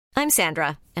I'm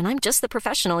Sandra, and I'm just the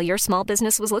professional your small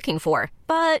business was looking for.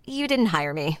 But you didn't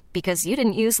hire me because you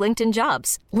didn't use LinkedIn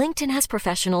Jobs. LinkedIn has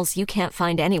professionals you can't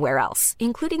find anywhere else,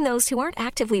 including those who aren't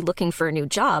actively looking for a new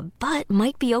job, but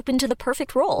might be open to the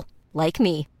perfect role, like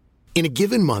me. In a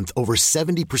given month, over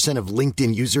 70% of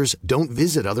LinkedIn users don't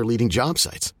visit other leading job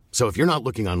sites. So if you're not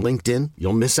looking on LinkedIn,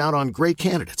 you'll miss out on great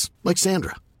candidates like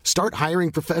Sandra. Start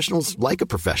hiring professionals like a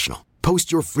professional.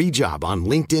 Post your free job on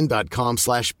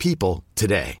linkedin.com/people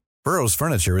today. Burrow's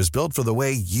furniture is built for the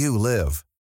way you live.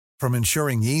 From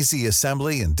ensuring easy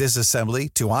assembly and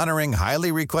disassembly to honoring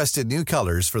highly requested new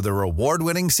colors for their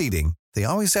award-winning seating, they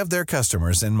always have their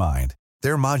customers in mind.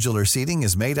 Their modular seating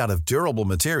is made out of durable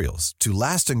materials to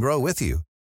last and grow with you.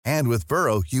 And with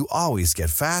Burrow, you always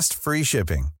get fast, free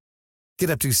shipping.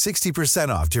 Get up to 60%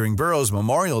 off during Burrow's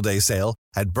Memorial Day sale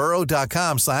at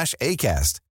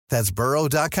burrow.com/ACAST. That's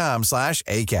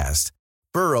burrow.com/ACAST.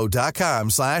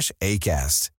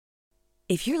 burrow.com/ACAST.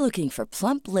 If you're looking for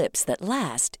plump lips that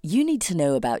last, you need to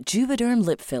know about Juvederm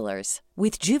lip fillers.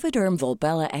 With Juvederm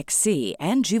Volbella XC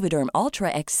and Juvederm Ultra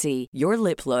XC, your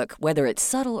lip look, whether it's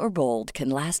subtle or bold, can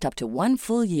last up to 1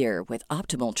 full year with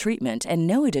optimal treatment and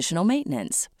no additional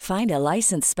maintenance. Find a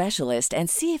licensed specialist and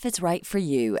see if it's right for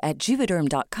you at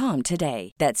Juvederm.com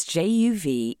today. That's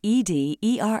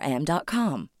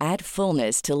JUVEDERM.com. Add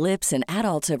fullness to lips in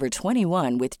adults over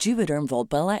 21 with Juvederm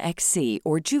Volbella XC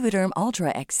or Juvederm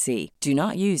Ultra XC. Do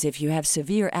not use if you have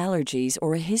severe allergies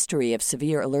or a history of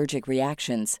severe allergic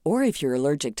reactions, or if you're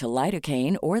allergic to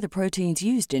lidocaine or the proteins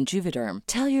used in Juvederm.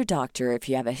 Tell your doctor if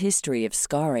you have a history of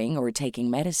scarring or taking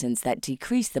medicines that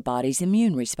decrease the body's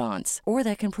immune response or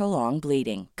that can prolong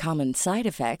bleeding. Common side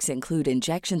effects include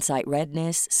injection site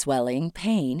redness, swelling,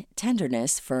 pain,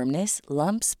 tenderness, firmness,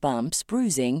 lumps, bumps,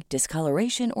 bruising,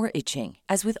 discoloration, or itching.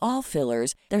 As with all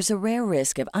fillers, there's a rare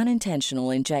risk of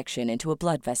unintentional injection into a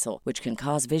blood vessel, which can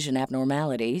cause vision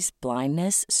abnormalities,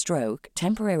 blindness, stroke,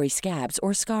 temporary scabs,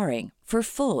 or scarring. For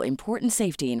full, important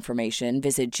safety information,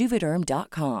 visit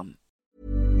Juvederm.com.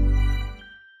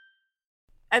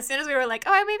 As soon as we were like,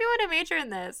 oh, I maybe want to major in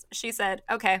this, she said,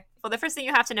 okay, well, the first thing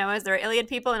you have to know is there are Iliad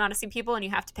people and Odyssey people, and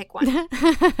you have to pick one.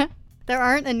 There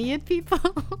aren't Aeneid people?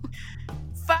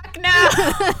 Fuck no!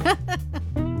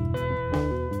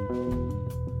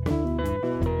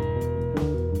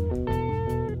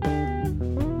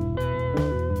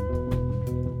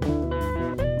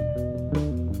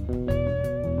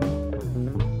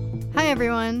 Hi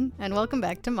everyone, and welcome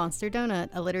back to Monster Donut,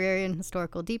 a literary and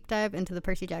historical deep dive into the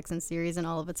Percy Jackson series and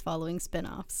all of its following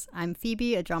spin-offs. I'm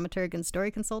Phoebe, a dramaturg and story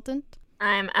consultant.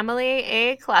 I'm Emily,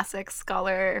 a classic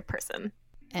scholar person.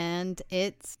 And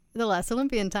it's the last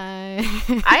Olympian time.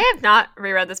 I have not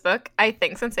reread this book, I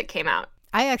think, since it came out.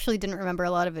 I actually didn't remember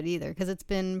a lot of it either, because it's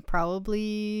been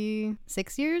probably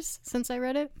 6 years since I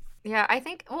read it. Yeah, I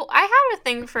think, well, I had a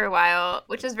thing for a while,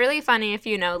 which is really funny if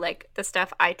you know, like, the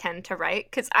stuff I tend to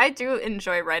write, because I do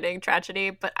enjoy writing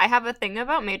tragedy, but I have a thing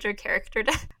about major character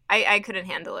death. I couldn't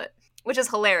handle it, which is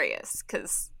hilarious,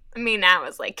 because me now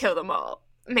is like, kill them all,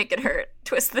 make it hurt,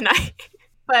 twist the knife.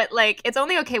 But, like, it's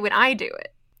only okay when I do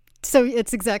it. So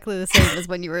it's exactly the same as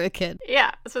when you were a kid.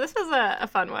 Yeah, so this was a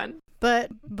fun one.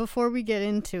 But before we get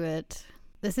into it,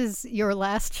 this is your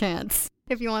last chance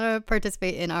if you want to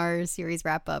participate in our series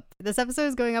wrap-up. This episode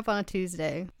is going up on a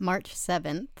Tuesday, March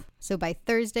 7th. So by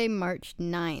Thursday, March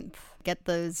 9th, get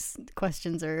those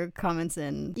questions or comments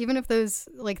in. Even if those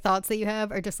like thoughts that you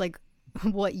have are just like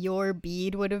what your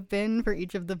bead would have been for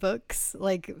each of the books.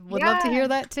 Like, would love to hear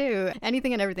that too.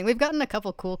 Anything and everything. We've gotten a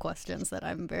couple cool questions that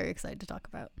I'm very excited to talk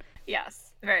about.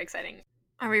 Yes, very exciting.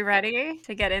 Are we ready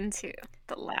to get into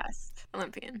the last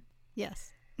Olympian?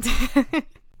 Yes.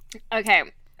 Okay,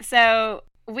 so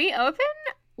we open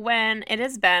when it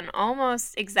has been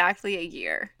almost exactly a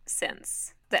year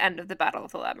since the end of the Battle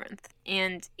of the Labyrinth.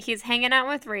 And he's hanging out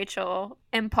with Rachel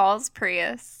in Paul's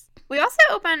Prius. We also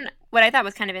open what I thought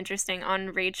was kind of interesting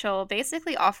on Rachel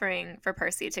basically offering for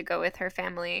Percy to go with her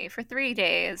family for 3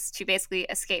 days to basically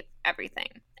escape everything.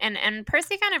 And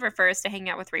Percy kind of refers to hanging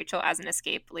out with Rachel as an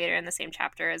escape later in the same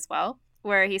chapter as well,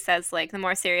 where he says, like, the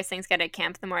more serious things get at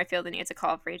camp, the more I feel the need to call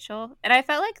up Rachel. And I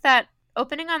felt like that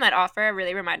opening on that offer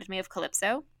really reminded me of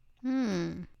Calypso.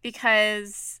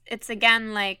 Because it's,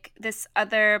 again, like this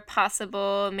other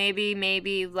possible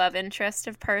maybe love interest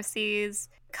of Percy's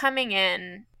coming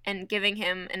in and giving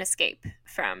him an escape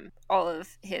from all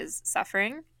of his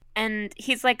suffering. And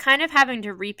he's like kind of having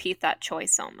to repeat that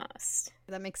choice almost.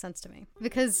 That makes sense to me.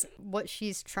 Because what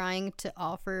she's trying to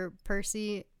offer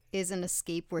Percy is an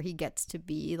escape where he gets to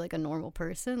be like a normal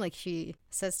person. Like she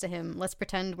says to him, let's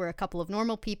pretend we're a couple of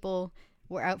normal people.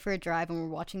 We're out for a drive and we're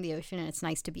watching the ocean and it's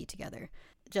nice to be together.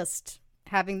 Just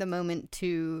having the moment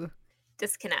to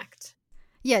disconnect.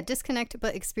 Yeah, disconnect,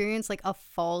 but experience like a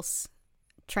false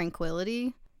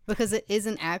tranquility because it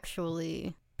isn't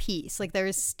actually peace. Like there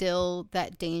is still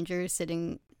that danger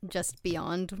sitting just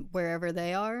beyond wherever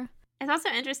they are. It's also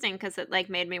interesting because it like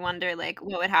made me wonder like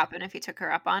what would happen if he took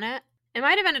her up on it. It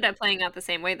might have ended up playing out the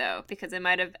same way though, because it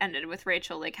might have ended with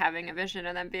Rachel like having a vision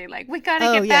and then being like, "We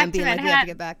gotta get back and to being like, Manhattan." we have to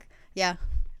get back. Yeah.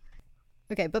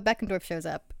 Okay, but Beckendorf shows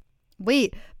up.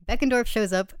 Wait, Beckendorf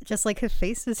shows up just like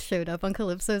Hephaestus showed up on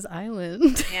Calypso's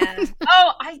island. Yeah.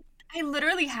 Oh, I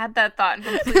literally had that thought and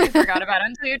completely forgot about it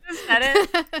until you just said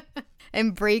it.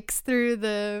 And breaks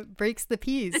the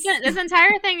peace. This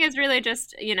entire thing is really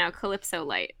just, Calypso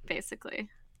light, basically.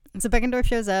 So Beckendorf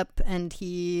shows up and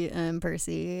he and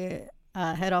Percy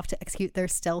head off to execute their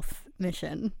stealth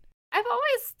mission. I've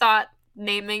always thought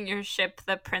naming your ship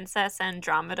the Princess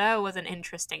Andromeda was an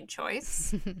interesting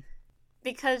choice.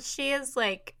 Because she is,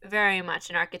 like, very much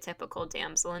an archetypical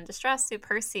damsel in distress who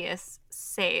Perseus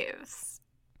saves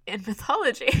in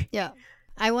mythology. Yeah.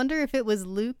 I wonder if it was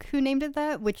Luke who named it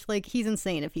that, which, like, he's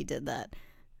insane if he did that.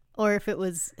 Or if it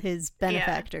was his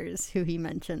benefactors who he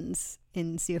mentions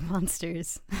in Sea of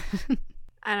Monsters.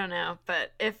 I don't know,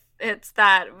 but if it's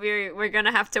that, we're going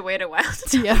to have to wait a while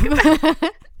to talk about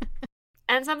it.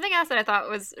 And something else that I thought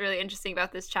was really interesting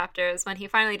about this chapter is when he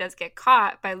finally does get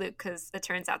caught by Luke, because it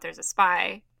turns out there's a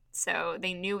spy. So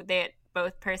they knew that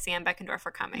both Percy and Beckendorf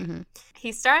were coming. Mm-hmm.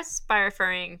 He starts by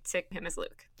referring to him as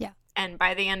Luke. Yeah. And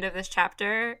by the end of this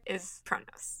chapter is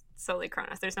Kronos. Solely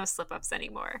Kronos. There's no slip-ups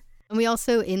anymore. And we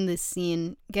also, in this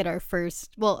scene, get our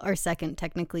second,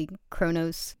 technically,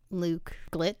 Kronos-Luke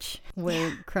glitch,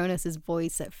 where Kronos'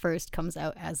 voice at first comes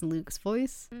out as Luke's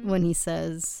voice when he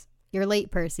says, "You're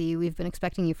late, Percy. We've been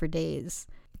expecting you for days."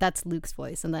 That's Luke's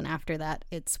voice. And then after that,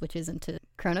 it switches into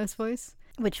Kronos' voice,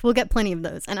 which we'll get plenty of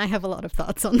those. And I have a lot of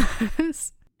thoughts on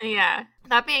those. Yeah.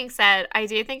 That being said, I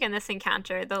do think in this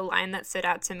encounter, the line that stood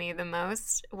out to me the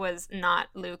most was not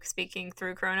Luke speaking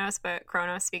through Kronos, but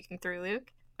Kronos speaking through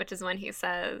Luke, which is when he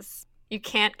says, "You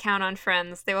can't count on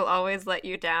friends. They will always let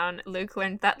you down. Luke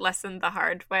learned that lesson the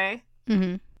hard way."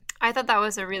 Mm-hmm. I thought that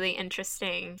was a really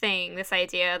interesting thing, this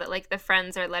idea that, like, the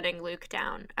friends are letting Luke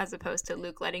down as opposed to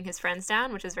Luke letting his friends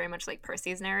down, which is very much like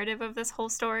Percy's narrative of this whole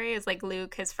story, is like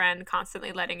Luke, his friend,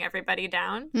 constantly letting everybody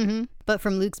down. Mm-hmm. But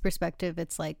from Luke's perspective,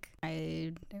 it's like,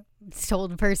 I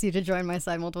told Percy to join my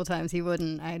side multiple times. He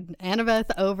wouldn't. Annabeth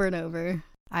over and over.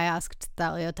 I asked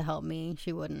Thalia to help me.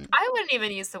 She wouldn't. I wouldn't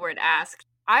even use the word asked.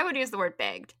 I would use the word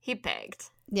begged. He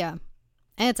begged. Yeah.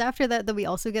 And it's after that we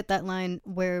also get that line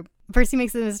where Percy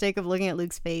makes the mistake of looking at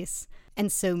Luke's face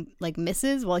and so, like,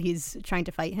 misses while he's trying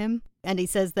to fight him. And he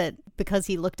says that because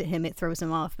he looked at him, it throws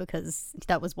him off because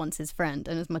that was once his friend.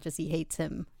 And as much as he hates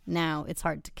him now, it's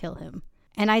hard to kill him.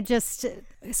 And I just,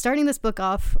 starting this book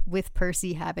off with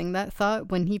Percy having that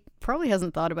thought when he probably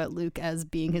hasn't thought about Luke as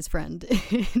being his friend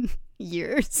in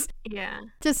years. Yeah.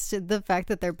 Just the fact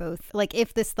that they're both, like,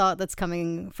 if this thought that's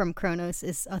coming from Kronos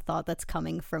is a thought that's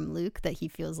coming from Luke, that he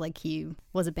feels like he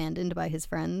was abandoned by his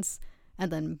friends,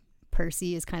 and then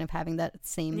Percy is kind of having that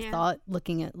same thought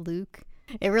looking at Luke,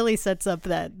 it really sets up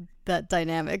that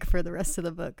dynamic for the rest of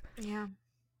the book. Yeah.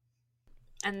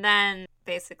 And then,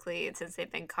 basically, since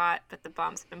they've been caught, but the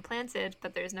bombs have been planted,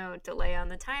 but there's no delay on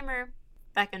the timer,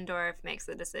 Beckendorf makes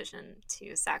the decision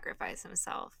to sacrifice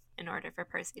himself in order for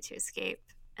Percy to escape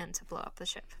and to blow up the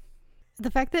ship. The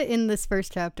fact that in this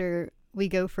first chapter, we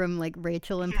go from, like,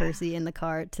 Rachel and Percy in the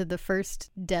car to the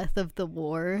first death of the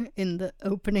war in the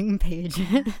opening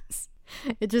pages,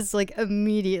 it just, like,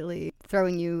 immediately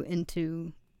throwing you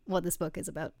into what this book is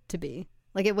about to be.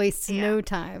 Like, it wastes no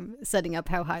time setting up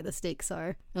how high the stakes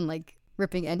are and, like,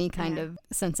 ripping any kind of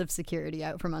sense of security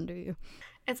out from under you.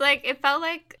 It's like, it felt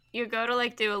like you go to,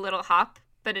 like, do a little hop,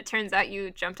 but it turns out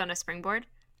you jumped on a springboard.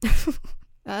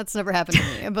 That's never happened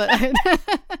to me, but...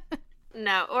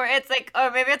 No, or it's like,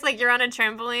 or maybe it's like you're on a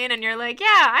trampoline and you're like,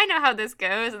 yeah, I know how this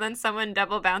goes, and then someone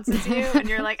double bounces you and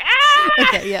you're like, ah!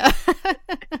 Okay, yeah.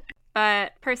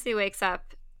 But Percy wakes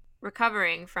up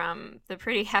recovering from the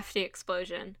pretty hefty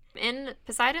explosion in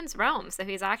Poseidon's realm, so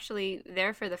he's actually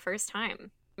there for the first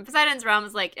time. Poseidon's realm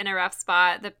is, like, in a rough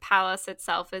spot. The palace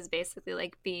itself is basically,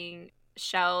 like, being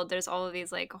shelled. There's all of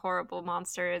these, like, horrible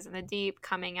monsters in the deep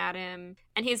coming at him,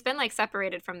 and he's been, like,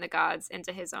 separated from the gods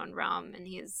into his own realm, and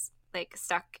he's, like,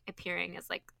 stuck appearing as,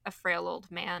 like, a frail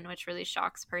old man, which really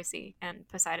shocks Percy. And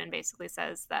Poseidon basically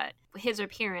says that his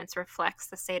appearance reflects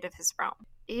the state of his realm.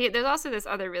 There's also this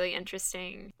other really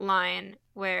interesting line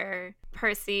where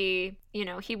Percy,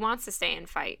 he wants to stay and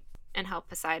fight and help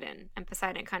Poseidon, and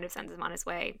Poseidon kind of sends him on his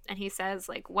way. And he says,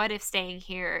 like, what if staying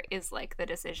here is, like, the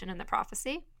decision in the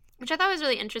prophecy? which I thought was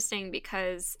really interesting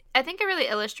because I think it really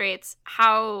illustrates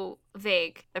how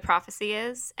vague the prophecy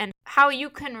is and how you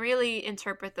can really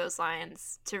interpret those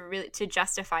lines to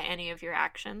justify any of your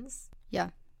actions.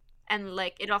 Yeah. And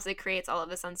like it also creates all of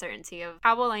this uncertainty of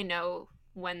how will I know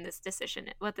what this decision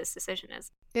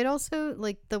is. It also,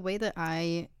 like, the way that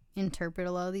I interpret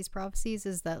a lot of these prophecies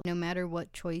is that no matter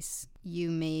what choice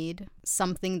you made,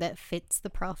 something that fits the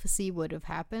prophecy would have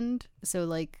happened. So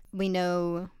like we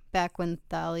know back when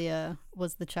Thalia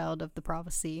was the child of the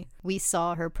prophecy, we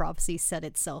saw her prophecy set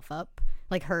itself up.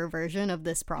 Like her version of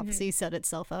this prophecy set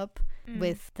itself up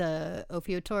with the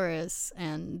Ophiotaurus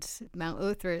and Mount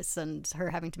Othrys and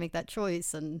her having to make that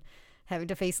choice and having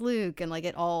to face Luke, and like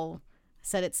it all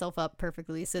set itself up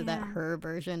perfectly so that her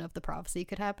version of the prophecy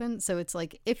could happen. So it's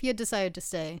like if you had decided to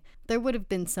stay, there would have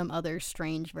been some other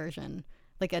strange version,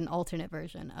 like an alternate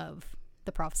version of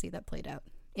the prophecy that played out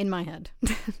in my head.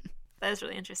 That is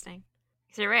really interesting.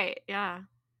 You're right, yeah.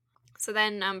 So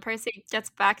then Percy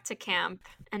gets back to camp,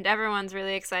 and everyone's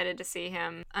really excited to see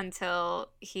him until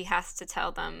he has to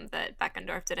tell them that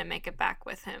Beckendorf didn't make it back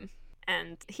with him.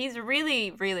 And he's really,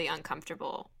 really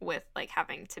uncomfortable with like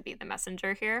having to be the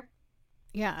messenger here.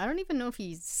 Yeah, I don't even know if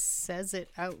he says it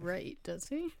outright, does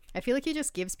he? I feel like he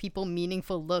just gives people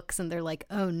meaningful looks and they're like,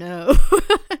 oh no.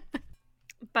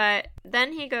 But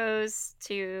then he goes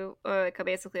to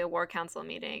basically a war council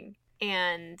meeting,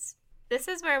 and this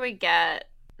is where we get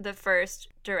the first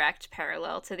direct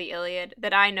parallel to the Iliad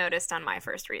that I noticed on my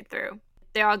first read through.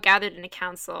 They're all gathered in a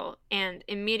council, and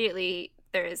immediately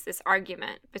there is this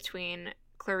argument between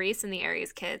Clarice and the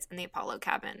Ares kids in the Apollo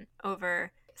cabin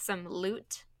over some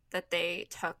loot that they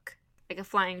took, like a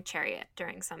flying chariot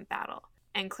during some battle.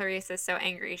 And Clarice is so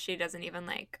angry she doesn't even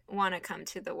like want to come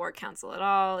to the war council at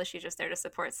all. She's just there to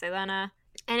support Selena.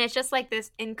 And it's just like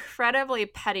this incredibly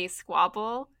petty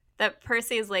squabble that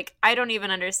Percy is like, I don't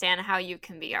even understand how you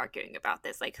can be arguing about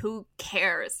this. Like, who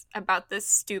cares about this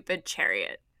stupid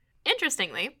chariot?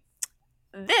 Interestingly,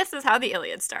 this is how the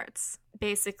Iliad starts.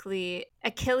 Basically,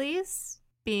 Achilles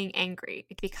being angry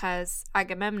because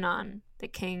Agamemnon, the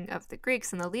king of the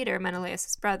Greeks and the leader,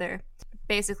 Menelaus' brother,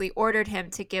 basically ordered him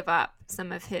to give up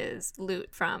some of his loot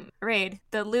from a raid,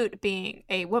 the loot being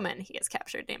a woman he has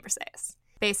captured named Briseis.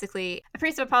 Basically, a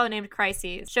priest of Apollo named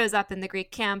Chryses shows up in the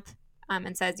Greek camp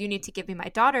and says, you need to give me my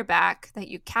daughter back that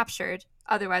you captured,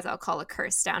 otherwise I'll call a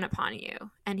curse down upon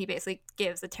you. And he basically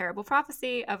gives a terrible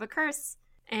prophecy of a curse.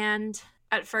 And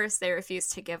at first they refuse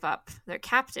to give up their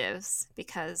captives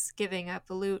because giving up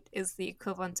loot is the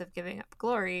equivalent of giving up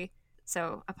glory.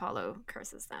 So Apollo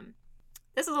curses them.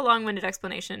 This is a long-winded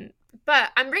explanation,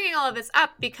 but I'm bringing all of this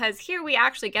up because here we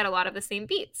actually get a lot of the same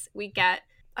beats. We get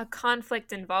a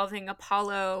conflict involving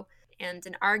Apollo and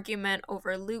an argument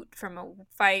over loot from a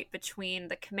fight between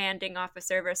the commanding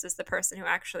officer versus the person who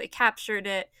actually captured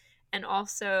it. And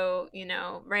also, you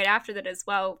know, right after that as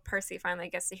well, Percy finally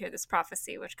gets to hear this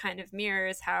prophecy, which kind of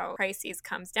mirrors how Chryses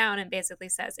comes down and basically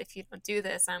says, if you don't do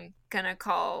this, I'm going to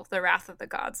call the wrath of the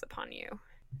gods upon you.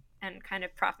 And kind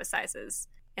of prophesizes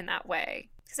in that way.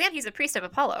 Because again, he's a priest of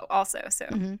Apollo also, so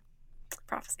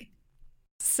prophecy.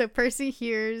 So Percy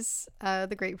hears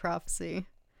the great prophecy.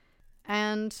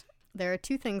 And there are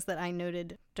two things that I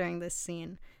noted during this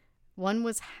scene. One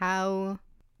was how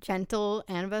gentle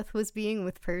Annabeth was being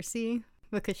with Percy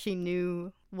because she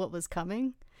knew what was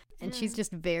coming. And she's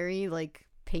just very, like,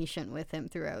 patient with him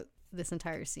throughout this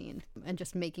entire scene and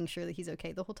just making sure that he's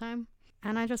okay the whole time.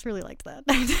 And I just really liked that.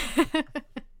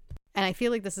 And I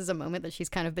feel like this is a moment that she's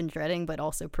kind of been dreading but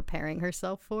also preparing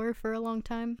herself for a long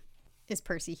time, is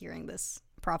Percy hearing this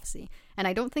prophecy. And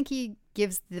I don't think he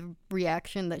gives the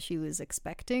reaction that she was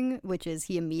expecting, which is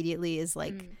he immediately is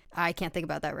like, I can't think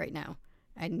about that right now.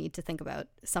 I need to think about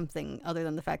something other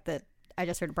than the fact that I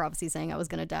just heard a prophecy saying I was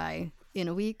going to die in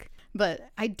a week. But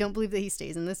I don't believe that he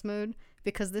stays in this mode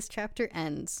because this chapter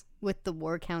ends with the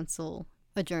war council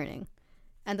adjourning.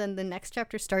 And then the next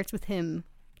chapter starts with him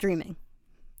dreaming.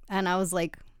 And I was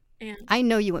like, I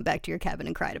know you went back to your cabin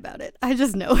and cried about it. I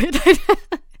just know it.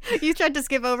 You tried to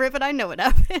skip over it, but I know what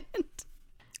happened.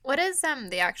 What is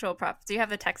the actual prophecy? Do you have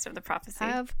the text of the prophecy?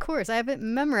 Of course. I have it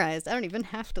memorized. I don't even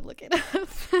have to look it up.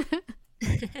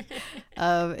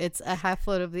 It's a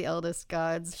half-load of the eldest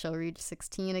gods shall reach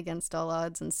 16 against all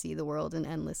odds and see the world in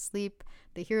endless sleep.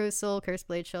 The hero's soul cursed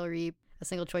blade shall reap. A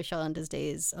single choice shall end his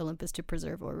days. Olympus to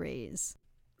preserve or raise.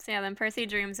 So yeah, then Percy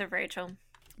dreams of Rachel.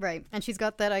 Right. And she's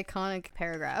got that iconic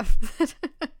paragraph.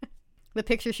 The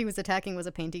picture she was attacking was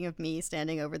a painting of me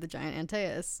standing over the giant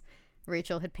Antaeus.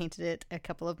 Rachel had painted it a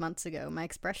couple of months ago. My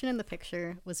expression in the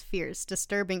picture was fierce,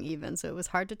 disturbing even, so it was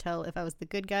hard to tell if I was the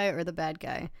good guy or the bad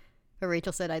guy. But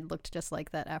Rachel said I'd looked just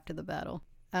like that after the battle.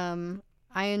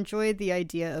 I enjoyed the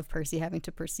idea of Percy having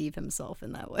to perceive himself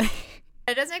in that way.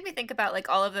 It does make me think about like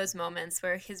all of those moments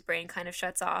where his brain kind of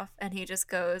shuts off and he just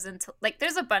goes into like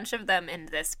there's a bunch of them in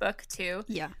this book too.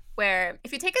 Yeah. Where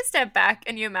if you take a step back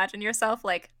and you imagine yourself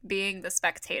like being the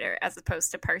spectator as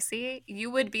opposed to Percy,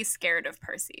 you would be scared of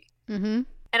Percy. Mm-hmm.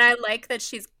 And I like that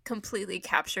she's completely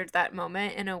captured that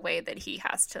moment in a way that he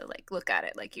has to like look at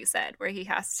it, like you said, where he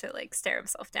has to like stare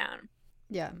himself down.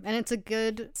 Yeah, and it's a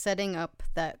good setting up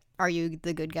that are you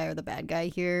the good guy or the bad guy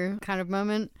here kind of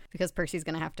moment, because Percy's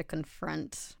going to have to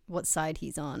confront what side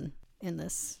he's on in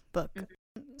this book.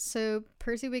 Mm-hmm. So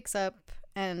Percy wakes up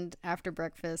and after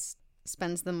breakfast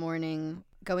spends the morning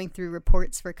going through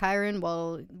reports for Chiron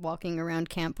while walking around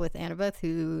camp with Annabeth,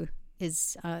 who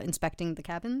is inspecting the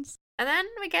cabins. And then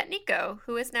we get Nico,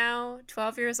 who is now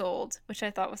 12 years old, which I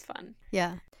thought was fun.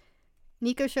 Yeah.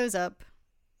 Nico shows up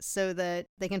so that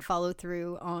they can follow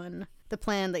through on the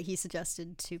plan that he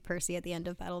suggested to Percy at the end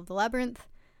of Battle of the Labyrinth,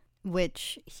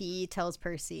 which he tells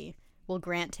Percy will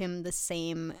grant him the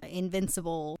same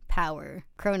invincible power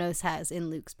Kronos has in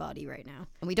Luke's body right now.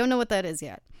 And we don't know what that is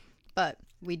yet, but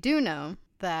we do know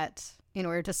that in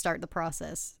order to start the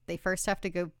process, they first have to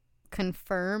go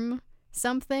confirm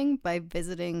something by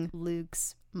visiting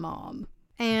Luke's mom.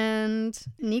 And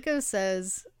Nico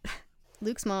says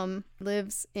Luke's mom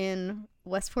lives in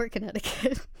Westport,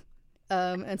 Connecticut.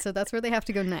 And so that's where they have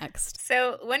to go next.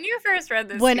 So when you first read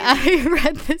this I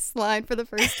read this line for the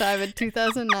first time in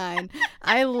 2009,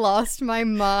 I lost my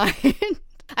mind.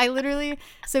 I literally,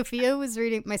 Sophia was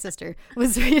reading, my sister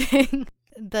was reading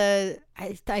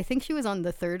I think she was on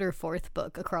the third or fourth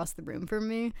book across the room from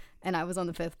me, and I was on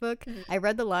the fifth book. I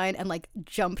read the line and like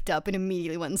jumped up and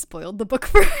immediately went and spoiled the book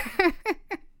for her.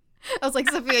 I was like,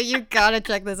 Sophia, you gotta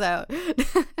check this out.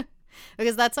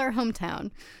 Because that's our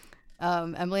hometown.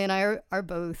 Emily and I are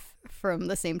both from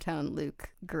the same town Luke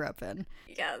grew up in.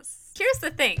 Yes. Here's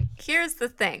the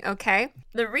thing, okay?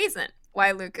 The reason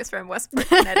why Luke is from Westport,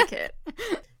 Connecticut.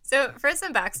 So for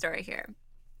some backstory here.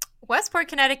 Westport,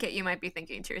 Connecticut, you might be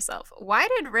thinking to yourself, why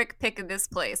did Rick pick this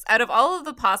place out of all of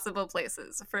the possible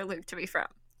places for Luke to be from?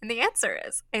 And the answer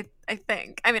is, I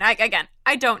think, I mean,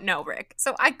 I don't know Rick,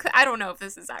 so I don't know if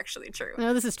this is actually true.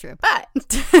 No, this is true. But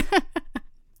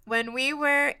when we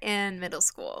were in middle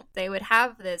school, they would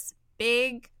have this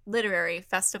big literary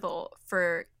festival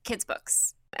for kids'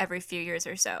 books every few years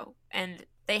or so. And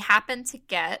they happened to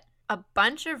get a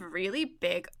bunch of really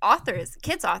big authors,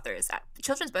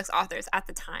 children's books authors at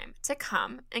the time, to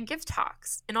come and give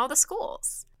talks in all the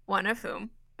schools, one of whom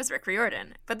was Rick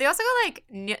Riordan. But they also got like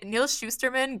Neil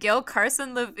Shusterman, Gil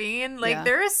Carson Levine. Like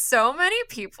there are so many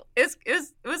people. It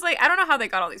was like, I don't know how they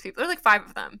got all these people. There were like 5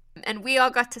 of them. And we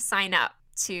all got to sign up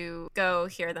to go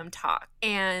hear them talk.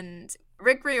 And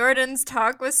Rick Riordan's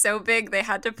talk was so big they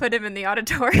had to put him in the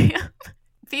auditorium.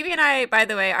 Phoebe and I, by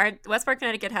the way, our Westport,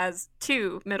 Connecticut has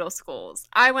 2 middle schools.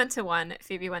 I went to one,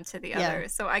 Phoebe went to the other,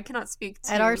 so I cannot speak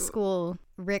to... At our school,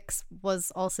 Rick's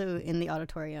was also in the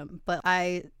auditorium, but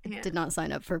I did not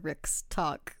sign up for Rick's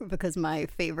talk because my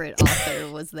favorite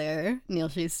author was there, Neil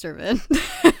Shusterman.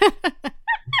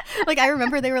 Like, I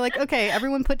remember they were like, okay,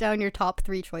 everyone put down your top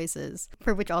 3 choices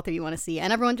for which author you want to see.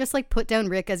 And everyone just, like, put down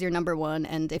Rick as your number 1.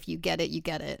 And if you get it, you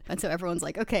get it. And so everyone's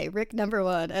like, okay, Rick, number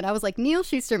 1. And I was like, Neil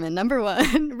Shusterman, number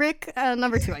 1. Rick,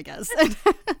 number 2, I guess.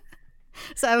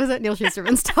 So I was at Neil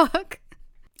Shusterman's talk.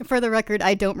 For the record,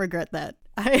 I don't regret that.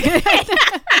 Neil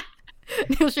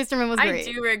Shusterman was great.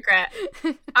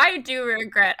 I do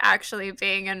regret actually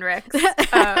being in Rick's.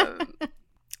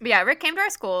 But yeah, Rick came to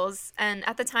our schools, and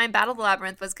at the time, Battle of the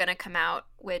Labyrinth was going to come out,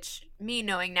 which, me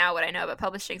knowing now what I know about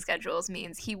publishing schedules,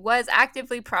 means he was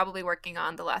actively probably working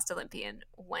on The Last Olympian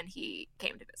when he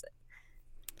came to visit.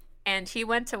 And he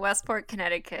went to Westport,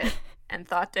 Connecticut, and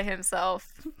thought to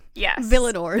himself, yes,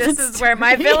 this is where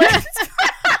my villains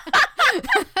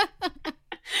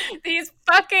these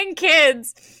fucking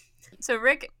kids. So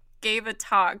Rick gave a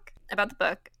talk about the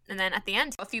book. And then at the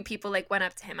end, a few people like went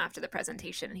up to him after the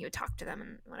presentation and he would talk to them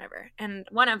and whatever. And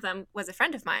one of them was a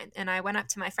friend of mine. And I went up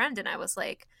to my friend and I was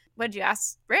like, what'd you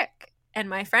ask Rick? And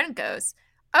my friend goes,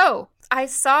 oh, I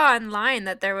saw online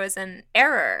that there was an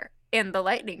error in The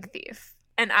Lightning Thief.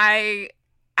 And I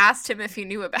asked him if he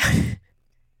knew about it.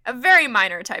 A very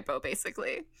minor typo,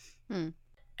 basically.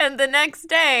 And the next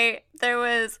day, there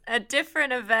was a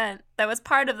different event that was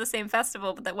part of the same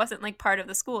festival, but that wasn't, like, part of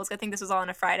the schools. I think this was all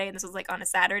on a Friday, and this was, like, on a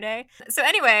Saturday. So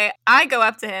anyway, I go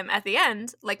up to him at the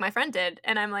end, like my friend did,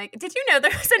 and I'm like, did you know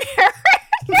there was an error?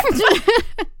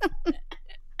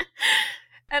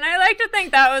 And I like to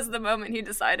think that was the moment he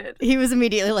decided. He was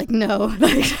immediately like, no.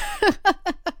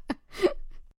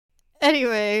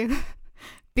 Anyway,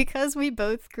 because we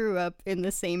both grew up in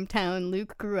the same town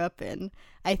Luke grew up in,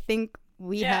 I think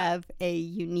we have a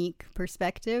unique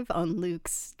perspective on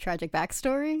Luke's tragic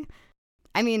backstory.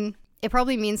 I mean, it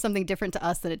probably means something different to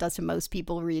us than it does to most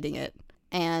people reading it.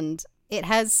 And it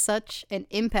has such an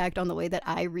impact on the way that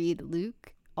I read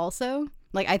Luke also.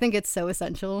 Like, I think it's so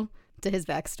essential to his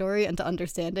backstory and to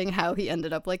understanding how he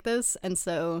ended up like this. And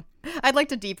so I'd like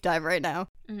to deep dive right now.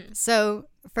 Mm-hmm. So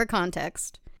for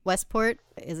context, Westport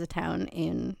is a town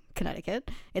in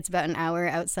Connecticut. It's about an hour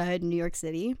outside New York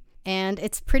City. And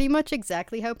it's pretty much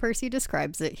exactly how Percy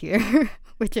describes it here,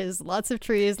 which is lots of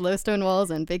trees, low stone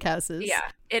walls, and big houses. Yeah,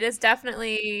 it is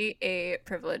definitely a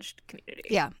privileged community.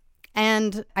 Yeah.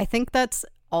 And I think that's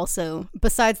also,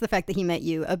 besides the fact that he met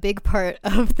you, a big part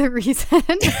of the reason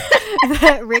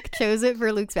that Rick chose it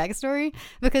for Luke's backstory,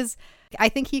 because I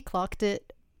think he clocked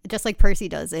it, just like Percy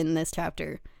does in this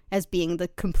chapter, as being the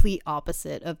complete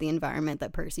opposite of the environment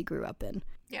that Percy grew up in.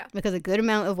 Yeah. Because a good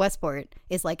amount of Westport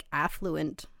is like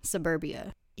affluent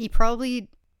suburbia. He probably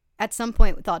at some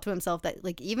point thought to himself that,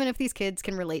 like, even if these kids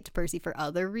can relate to Percy for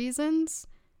other reasons,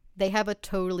 they have a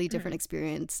totally different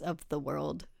experience of the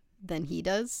world than he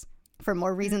does, for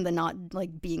more reason than not,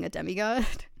 like, being a demigod.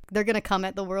 They're gonna come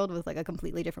at the world with like a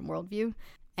completely different worldview.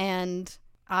 And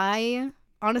I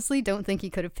honestly don't think he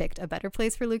could have picked a better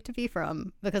place for Luke to be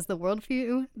from, because the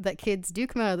worldview that kids do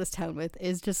come out of this town with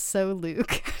is just so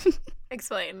Luke.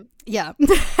 Explain. Yeah.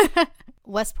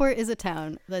 Westport is a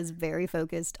town that is very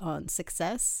focused on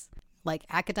success, like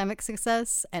academic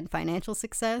success and financial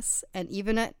success. And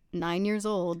even at 9 years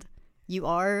old, you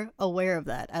are aware of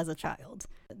that as a child.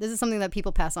 This is something that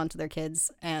people pass on to their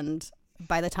kids. And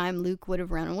by the time Luke would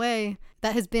have run away,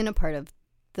 that has been a part of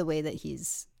the way that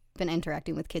he's been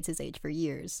interacting with kids his age for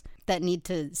years that need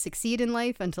to succeed in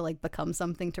life and to like become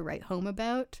something to write home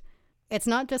about. It's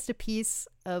not just a piece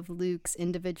of Luke's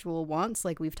individual wants,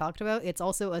 like we've talked about. It's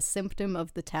also a symptom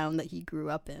of the town that he grew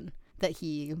up in, that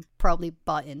he probably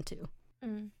bought into.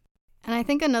 Mm. And I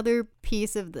think another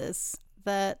piece of this,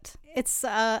 that it's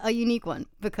a unique one,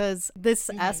 because this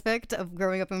aspect of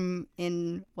growing up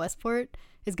in Westport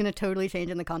is going to totally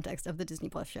change in the context of the Disney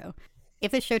Plus show.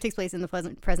 If this show takes place in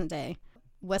the present day,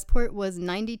 Westport was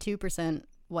 92%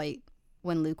 white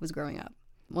when Luke was growing up.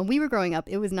 When we were growing up,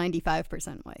 it was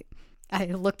 95% white. I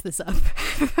looked this up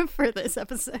for this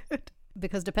episode,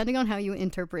 because depending on how you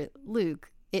interpret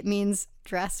Luke, it means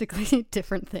drastically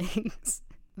different things.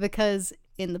 Because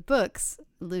in the books,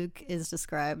 Luke is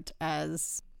described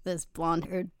as this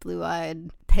blonde-haired,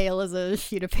 blue-eyed, pale as a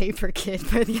sheet of paper kid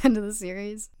by the end of the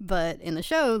series. But in the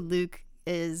show, Luke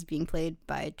is being played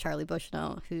by Charlie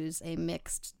Bushnell, who's a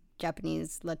mixed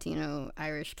Japanese, Latino,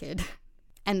 Irish kid.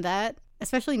 And that,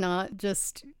 especially not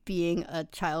just being a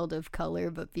child of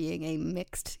color, but being a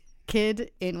mixed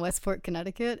kid in Westport,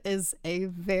 Connecticut, is a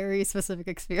very specific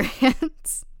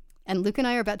experience. And Luke and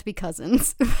I are about to be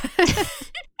cousins.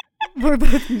 We're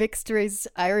both mixed race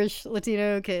Irish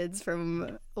Latino kids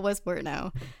from Westport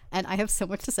now. And I have so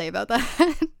much to say about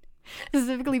that.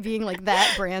 Specifically being like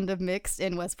that brand of mixed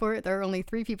in Westport. There are only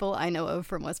 3 people I know of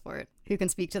from Westport who can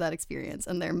speak to that experience,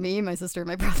 and they're me, my sister, and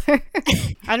my brother.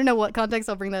 I don't know what context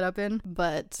I'll bring that up in,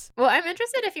 but... Well, I'm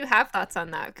interested if you have thoughts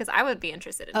on that, because I would be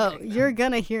interested in hearing them. You're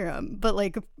gonna hear them, but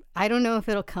like, I don't know if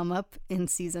it'll come up in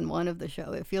season 1 of the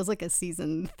show. It feels like a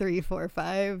season 3, 4,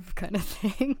 5 kind of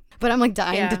thing, but I'm like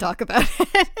dying to talk about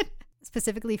it.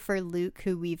 Specifically for Luke,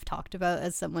 who we've talked about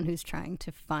as someone who's trying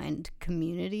to find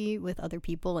community with other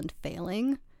people and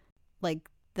failing, like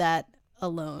that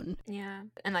alone. Yeah.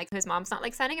 And like his mom's not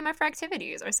like sending him up for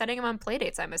activities or setting him on play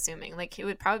dates, I'm assuming. Like it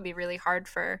would probably be really hard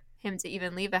for him to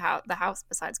even leave the house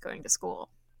besides going to school.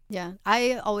 Yeah.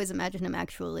 I always imagine him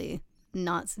actually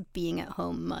not being at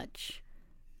home much.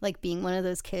 Like being one of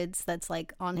those kids that's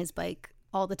like on his bike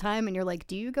all the time, and you're like,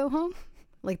 do you go home?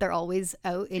 Like they're always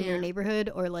out in your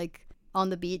neighborhood or like on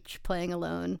the beach playing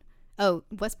alone. Oh,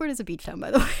 Westport is a beach town,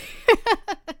 by the way.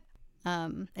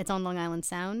 It's on Long Island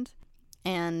Sound.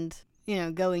 And, you know,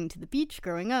 going to the beach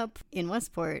growing up in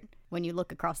Westport, when you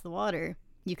look across the water,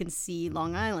 you can see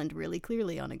Long Island really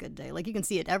clearly on a good day. Like, you can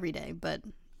see it every day, but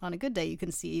on a good day, you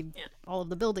can see all of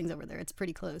the buildings over there. It's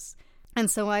pretty close. And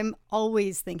so I'm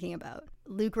always thinking about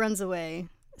Luke runs away,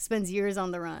 spends years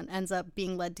on the run, ends up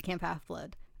being led to Camp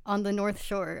Half-Blood on the North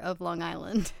Shore of Long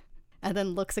Island. And then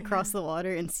looks across the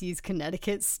water and sees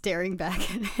Connecticut staring back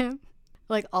at him.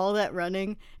 Like all that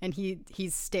running, and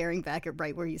he's staring back at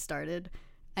right where he started.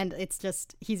 And it's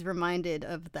just, he's reminded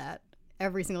of that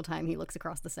every single time he looks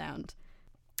across the Sound.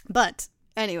 But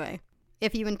anyway,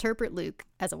 if you interpret Luke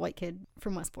as a white kid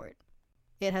from Westport,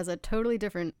 it has a totally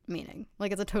different meaning.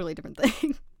 Like it's a totally different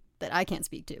thing that I can't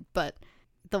speak to. But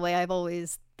the way I've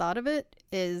always thought of it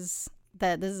is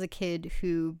that this is a kid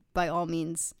who, by all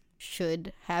means,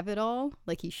 should have it all.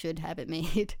 Like, he should have it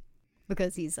made.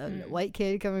 Because he's a white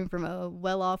kid coming from a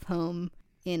well-off home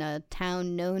in a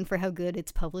town known for how good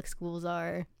its public schools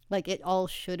are. Like, it all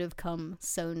should have come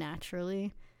so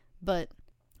naturally. But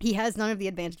he has none of the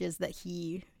advantages that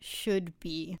he should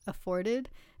be afforded,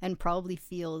 and probably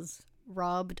feels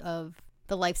robbed of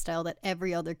the lifestyle that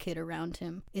every other kid around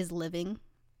him is living,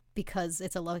 because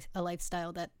it's a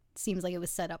lifestyle that seems like it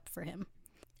was set up for him.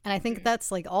 And I think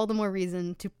that's like all the more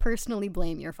reason to personally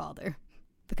blame your father,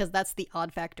 because that's the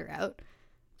odd factor out.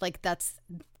 Like,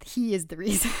 he is the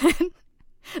reason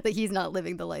that he's not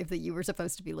living the life that you were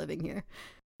supposed to be living here.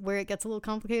 Where it gets a little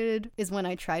complicated is when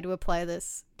I try to apply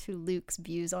this to Luke's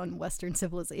views on Western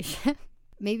civilization.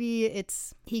 Maybe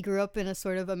it's he grew up in a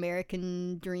sort of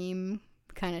American dream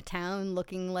kind of town,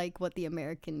 looking like what the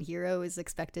American hero is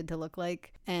expected to look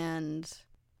like, and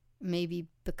maybe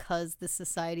because the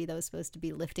society that was supposed to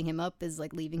be lifting him up is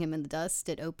like leaving him in the dust,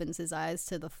 it opens his eyes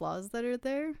to the flaws that are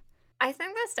there. I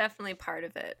think that's definitely part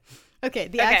of it. Okay,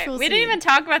 actual we scene. didn't even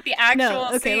talk about the actual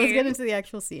scene. Okay, let's get into the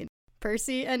actual scene.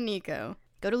 Percy and Nico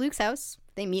go to Luke's house.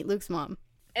 They meet Luke's mom.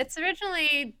 It's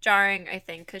originally jarring, I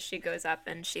think, because she goes up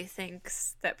and she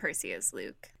thinks that Percy is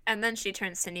Luke. And then she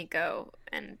turns to Nico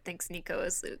and thinks Nico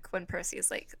is Luke when Percy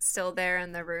is, like, still there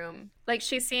in the room. Like,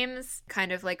 she seems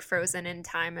kind of, like, frozen in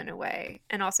time in a way,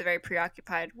 and also very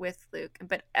preoccupied with Luke,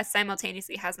 but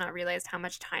simultaneously has not realized how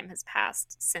much time has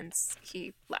passed since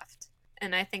he left.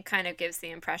 And I think kind of gives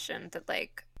the impression that,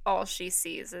 like, all she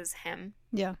sees is him.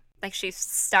 Yeah. Like, she's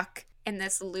stuck in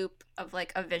this loop of,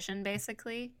 like, a vision,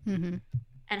 basically. Mm-hmm.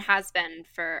 And has been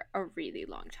for a really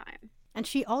long time. And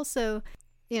she also,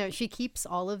 she keeps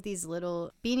all of these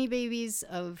little beanie babies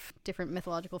of different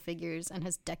mythological figures and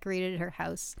has decorated her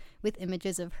house with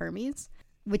images of Hermes,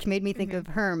 which made me think of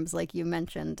Hermes, like you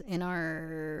mentioned in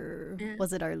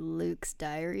was it our Luke's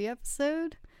Diary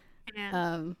episode?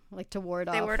 Yeah. Like to ward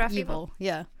off evil.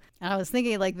 Yeah. And I was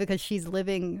thinking, like, because she's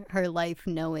living her life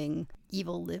knowing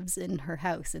evil lives in her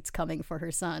house, it's coming for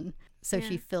her son. So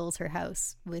she fills her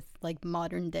house with, like,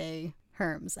 modern day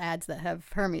Hermes, ads that have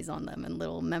Hermes on them and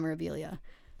little memorabilia.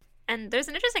 And there's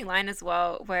an interesting line as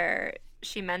well where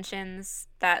she mentions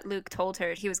that Luke told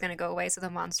her he was going to go away so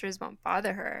the monsters won't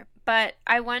bother her. But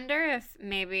I wonder if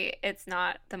maybe it's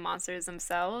not the monsters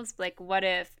themselves. Like, what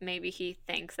if maybe he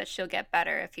thinks that she'll get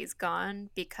better if he's gone,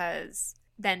 because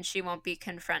then she won't be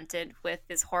confronted with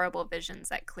these horrible visions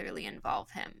that clearly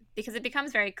involve him. Because it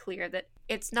becomes very clear that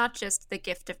it's not just the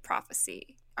gift of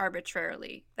prophecy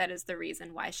arbitrarily that is the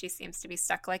reason why she seems to be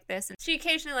stuck like this. And she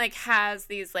occasionally, like, has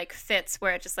these, like, fits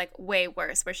where it's just, like, way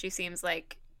worse, where she seems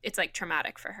like it's, like,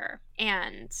 traumatic for her.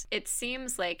 And it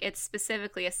seems like it's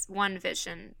specifically one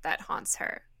vision that haunts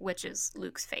her, which is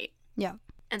Luke's fate. Yeah.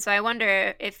 And so I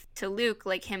wonder if to Luke,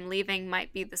 like, him leaving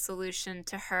might be the solution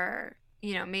to her.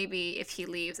 Maybe if he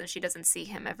leaves and she doesn't see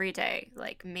him every day,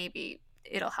 like, maybe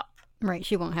it'll help. Right,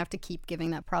 she won't have to keep giving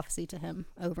that prophecy to him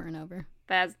over and over.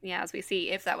 But as we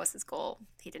see, if that was his goal,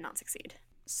 he did not succeed.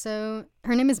 So,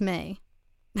 her name is May.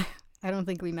 I don't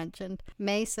think we mentioned.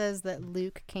 May says that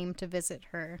Luke came to visit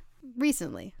her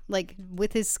recently, like,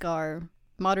 with his scar,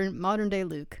 modern day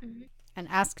Luke, and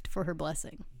asked for her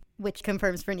blessing, which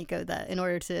confirms for Nico that in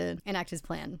order to enact his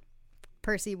plan,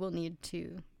 Percy will need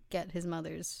to get his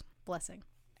mother's blessing.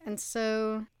 And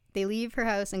so they leave her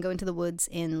house and go into the woods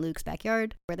in Luke's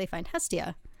backyard, where they find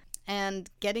Hestia. And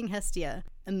getting Hestia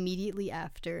immediately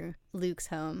after Luke's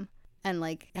home, and,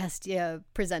 like, Hestia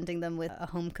presenting them with a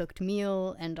home-cooked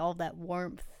meal and all that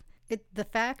warmth. The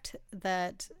fact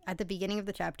that at the beginning of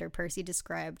the chapter, Percy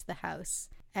described the house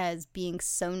as being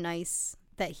so nice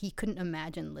that he couldn't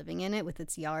imagine living in it with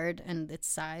its yard and its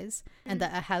size, and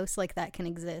that a house like that can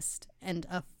exist, and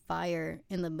a fire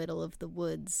in the middle of the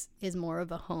woods is more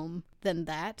of a home than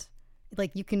that.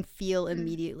 Like, you can feel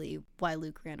immediately why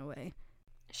Luke ran away.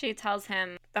 She tells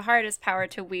him the hardest power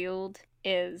to wield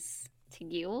is to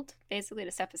yield, basically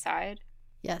to step aside.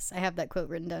 Yes, I have that quote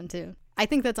written down too. I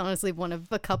think that's honestly one of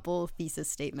a couple thesis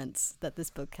statements that this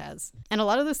book has. And a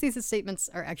lot of those thesis statements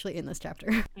are actually in this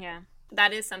chapter. Yeah.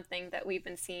 That is something that we've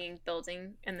been seeing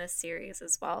building in this series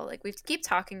as well. Like, we keep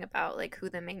talking about, like, who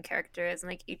the main character is and,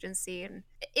 like, agency. And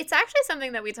it's actually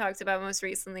something that we talked about most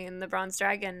recently in The Bronze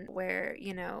Dragon, where,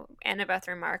 Annabeth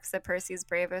remarks that Percy's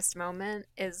bravest moment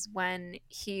is when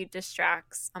he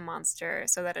distracts a monster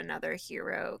so that another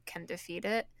hero can defeat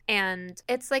it. And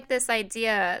it's like this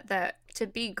idea that to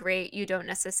be great, you don't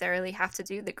necessarily have to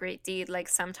do the great deed. Like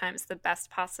sometimes the best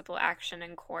possible action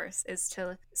and course is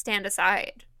to stand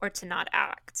aside or to not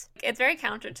act. It's very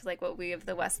counter to like what we of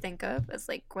the West think of as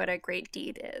like what a great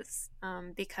deed is,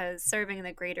 because serving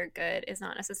the greater good is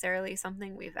not necessarily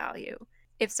something we value.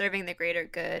 If serving the greater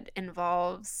good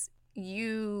involves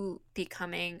you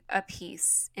becoming a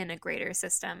piece in a greater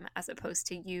system as opposed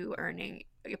to you earning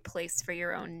a place for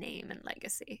your own name and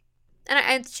legacy. And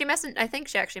I think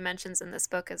she actually mentions in this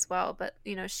book as well, but,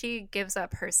 you know, she gives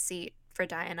up her seat for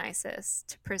Dionysus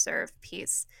to preserve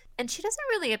peace. And she doesn't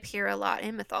really appear a lot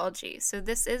in mythology. So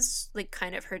this is like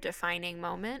kind of her defining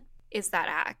moment, is that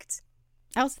act.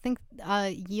 I also think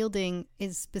yielding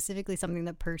is specifically something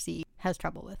that Percy has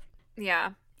trouble with.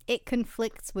 Yeah. It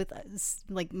conflicts with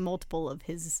like multiple of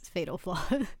his fatal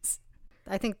flaws.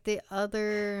 I think the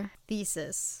other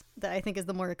thesis that I think is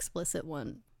the more explicit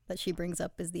one that she brings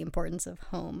up is the importance of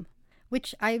home,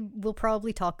 which I will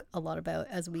probably talk a lot about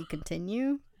as we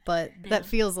continue, but that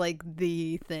feels like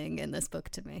the thing in this book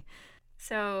to me.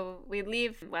 So we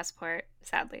leave Westport,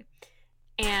 sadly.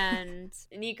 And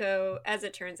Nico, as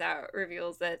it turns out,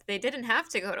 reveals that they didn't have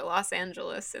to go to Los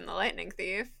Angeles in The Lightning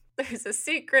Thief. There's a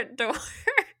secret door.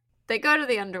 They go to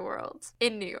the underworld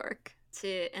in New York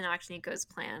to enact Nico's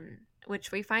plan,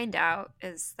 which we find out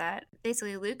is that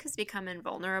basically Luke has become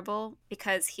invulnerable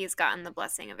because he's gotten the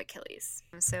blessing of Achilles.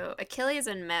 So Achilles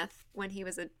in myth, when he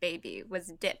was a baby,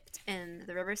 was dipped in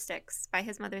the river Styx by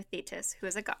his mother Thetis, who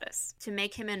is a goddess, to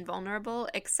make him invulnerable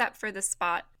except for the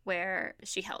spot where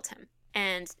she held him.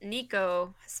 And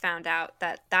Nico has found out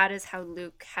that that is how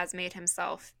Luke has made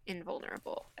himself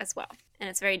invulnerable as well. And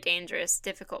it's a very dangerous,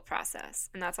 difficult process.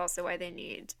 And that's also why they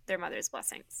need their mother's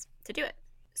blessings to do it.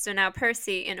 So now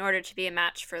Percy, in order to be a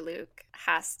match for Luke,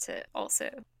 has to also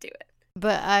do it.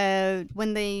 But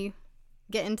when they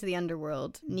get into the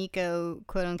underworld, Nico,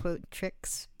 quote-unquote,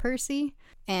 tricks Percy.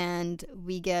 And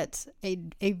we get a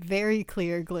very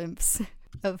clear glimpse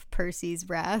of Percy's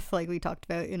wrath, like we talked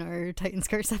about in our Titan's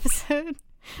Curse episode,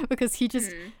 because he just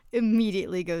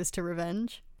immediately goes to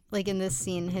revenge. Like in this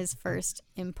scene, his first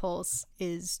impulse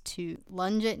is to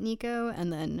lunge at Nico,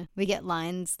 and then we get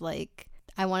lines like,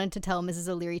 I wanted to tell Mrs.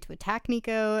 O'Leary to attack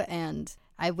Nico, and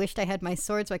I wished I had my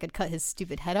sword so I could cut his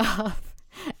stupid head off.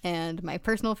 And my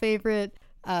personal favorite,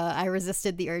 I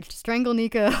resisted the urge to strangle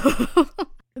Nico.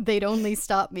 They'd only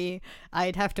stop me.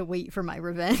 I'd have to wait for my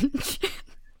revenge.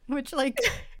 Which, like,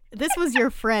 this was your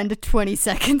friend 20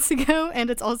 seconds ago, and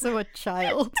it's also a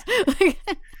child.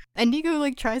 And Nico,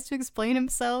 like, tries to explain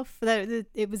himself that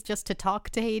it was just to talk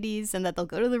to Hades and that they'll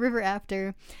go to the river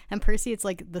after. And Percy, it's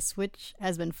like the switch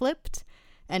has been flipped,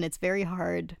 and it's very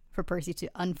hard for Percy to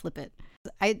unflip it.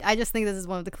 I just think this is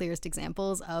one of the clearest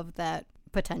examples of that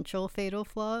potential fatal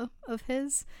flaw of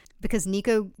his, because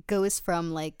Nico goes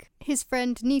from, like, his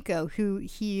friend Nico, who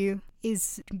he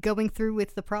is going through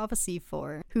with the prophecy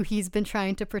for, who he's been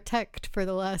trying to protect for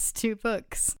the last 2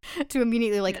 books, to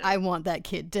immediately like, I want that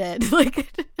kid dead,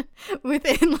 like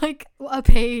within like a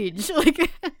page.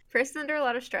 Like, Person's under a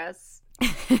lot of stress.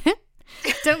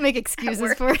 Don't make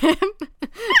excuses for him.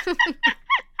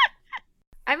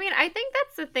 I mean, I think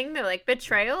that's the thing though, like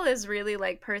betrayal is really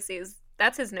like Percy's,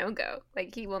 that's his no-go.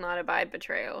 Like he will not abide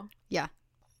betrayal. Yeah.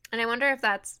 And I wonder if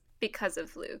that's because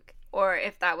of Luke, or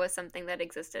if that was something that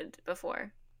existed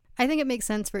before. I think it makes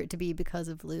sense for it to be because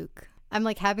of Luke. I'm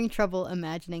like having trouble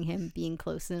imagining him being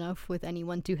close enough with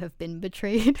anyone to have been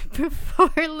betrayed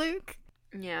before Luke.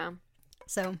 Yeah.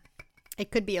 So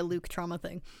it could be a Luke trauma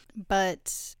thing.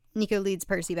 But Nico leads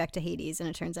Percy back to Hades, and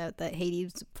it turns out that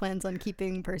Hades plans on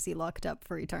keeping Percy locked up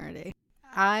for eternity.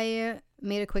 I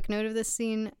made a quick note of this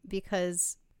scene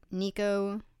because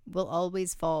Nico will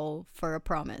always fall for a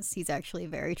promise. He's actually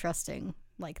very trusting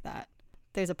like that.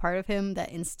 There's a part of him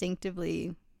that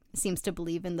instinctively seems to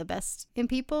believe in the best in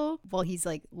people. While he's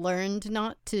like learned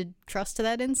not to trust to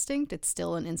that instinct, it's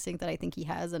still an instinct that I think he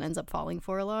has and ends up falling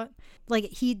for a lot. Like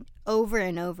he over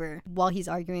and over while he's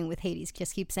arguing with Hades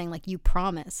just keeps saying like, you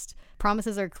promised.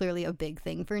 Promises are clearly a big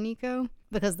thing for Nico,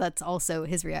 because that's also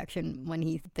his reaction when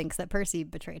he thinks that Percy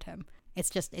betrayed him. It's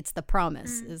the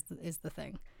promise is the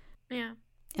thing. Yeah.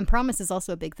 And promise is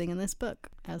also a big thing in this book,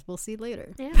 as we'll see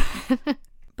later. Yeah.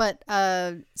 But,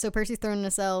 so Percy's thrown in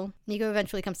a cell. Nico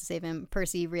eventually comes to save him.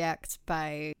 Percy reacts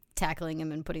by tackling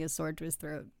him and putting his sword to his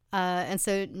throat. And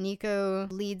so Nico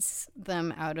leads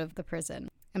them out of the prison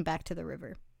and back to the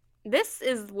river. This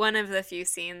is one of the few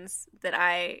scenes that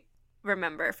I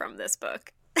remember from this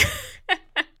book.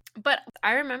 But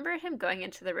I remember him going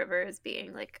into the river as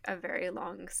being, like, a very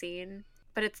long scene.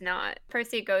 But it's not.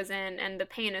 Percy goes in, and the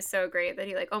pain is so great that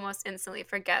he, like, almost instantly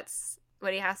forgets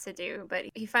what he has to do, but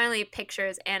he finally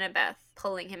pictures Annabeth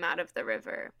pulling him out of the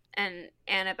river, and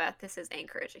Annabeth is his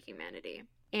anchor to humanity.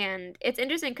 And it's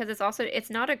interesting because it's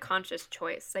not a conscious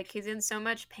choice. Like, he's in so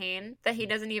much pain that he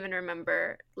doesn't even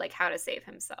remember, like, how to save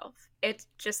himself. It's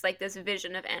just like this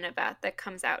vision of Annabeth that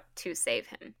comes out to save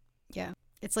him. Yeah.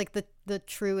 It's like the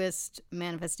truest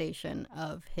manifestation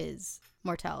of his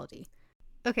mortality.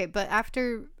 Okay, but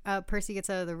after Percy gets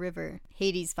out of the river,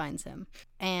 Hades finds him.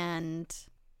 And,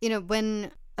 you know,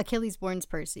 when Achilles warns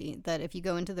Percy that if you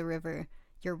go into the river,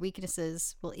 your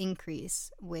weaknesses will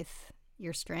increase with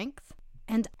your strength.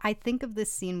 And I think of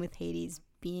this scene with Hades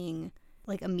being,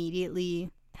 like,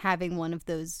 immediately having one of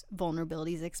those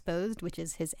vulnerabilities exposed, which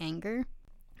is his anger.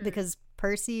 Because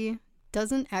Percy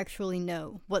doesn't actually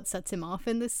know what sets him off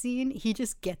in this scene. He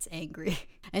just gets angry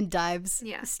and dives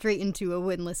straight into a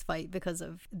winless fight because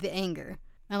of the anger.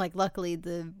 And, like, luckily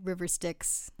the river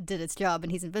Styx did its job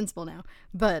and he's invincible now.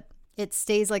 But it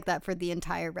stays like that for the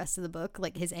entire rest of the book.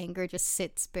 Like, his anger just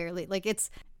sits barely. Like, it's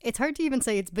hard to even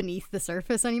say it's beneath the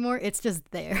surface anymore. It's just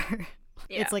there.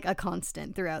 Yeah. It's like a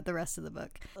constant throughout the rest of the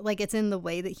book. Like, it's in the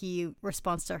way that he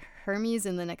responds to Hermes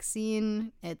in the next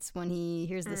scene. It's when he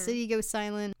hears the city go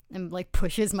silent and, like,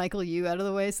 pushes Michael Yu out of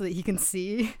the way so that he can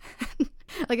see.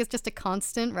 Like, it's just a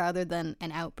constant rather than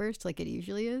an outburst like it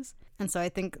usually is. And so I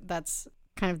think that's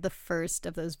kind of the first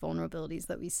of those vulnerabilities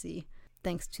that we see,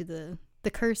 thanks to the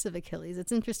curse of Achilles.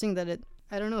 It's interesting that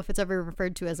I don't know if it's ever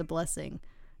referred to as a blessing.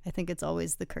 I think it's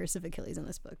always the curse of Achilles in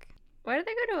this book. Why did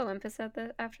they go to Olympus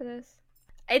after this?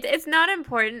 It's not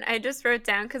important. I just wrote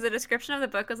down because the description of the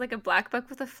book was like a black book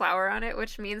with a flower on it,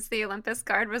 which means the Olympus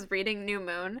guard was reading New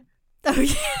Moon. Oh,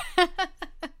 yeah.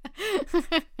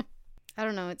 I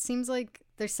don't know. It seems like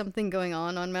there's something going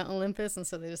on Mount Olympus, and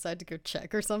so they decided to go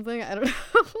check or something. I don't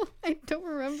know. I don't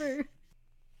remember.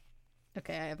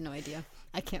 Okay, I have no idea.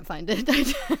 I can't find it.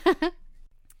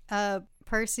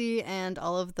 Percy and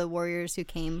all of the warriors who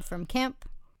came from camp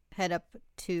head up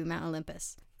to Mount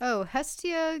Olympus. Oh,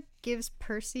 Hestia gives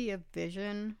Percy a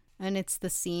vision, and it's the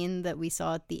scene that we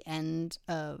saw at the end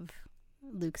of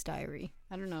Luke's diary.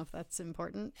 I don't know if that's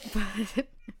important, but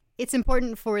it's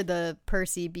important for the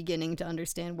Percy beginning to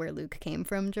understand where Luke came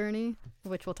from journey,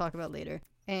 which we'll talk about later.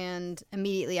 And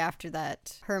immediately after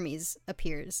that, Hermes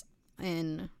appears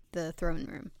in the throne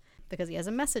room because he has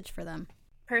a message for them.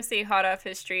 Percy, hot off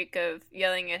his streak of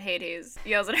yelling at Hades,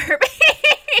 yells at Hermes.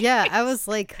 Yeah, I was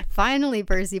like, finally,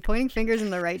 Percy, pointing fingers in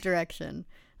the right direction.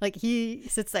 Like, he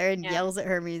sits there and yells at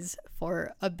Hermes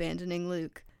for abandoning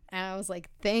Luke. And I was like,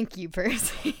 thank you,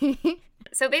 Percy.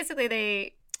 So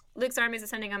basically, Luke's army is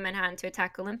ascending on Manhattan to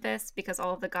attack Olympus because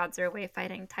all of the gods are away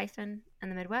fighting Typhon in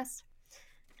the Midwest.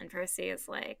 And Percy is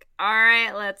like, all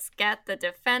right, let's get the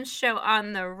defense show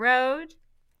on the road.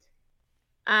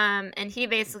 And he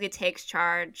basically takes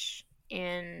charge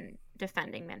in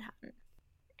defending Manhattan.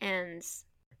 And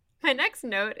my next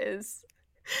note is,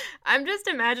 I'm just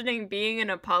imagining being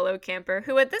an Apollo camper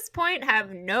who at this point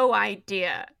have no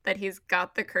idea that he's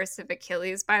got the curse of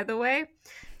Achilles, by the way.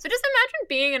 So just imagine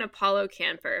being an Apollo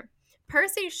camper.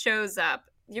 Percy shows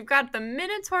up. You've got the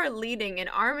Minotaur leading an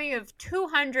army of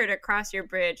 200 across your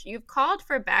bridge. You've called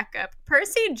for backup.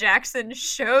 Percy Jackson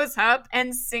shows up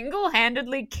and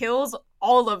single-handedly kills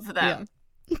all of them.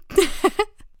 Yeah.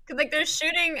 Like, they're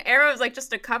shooting arrows, like,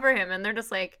 just to cover him, and they're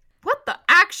just like, what the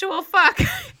actual fuck?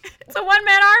 It's a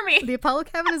one-man army. The Apollo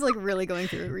cabin is, like, really going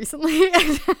through it recently.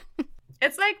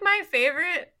 It's, like, my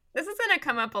favorite. This is going to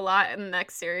come up a lot in the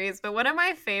next series, but one of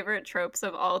my favorite tropes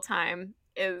of all time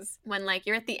is when, like,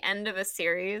 you're at the end of a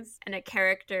series and a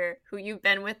character who you've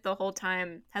been with the whole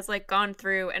time has, like, gone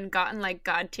through and gotten, like,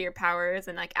 god-tier powers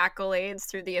and, like, accolades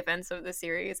through the events of the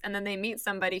series, and then they meet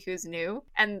somebody who's new,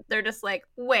 and they're just like,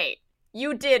 wait,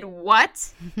 you did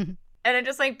what? And it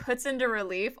just, like, puts into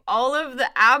relief all of the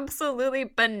absolutely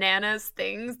bananas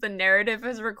things the narrative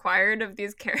has required of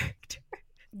these characters.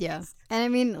 Yeah. And I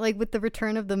mean, like, with the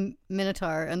return of the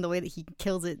Minotaur and the way that he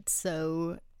kills it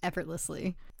so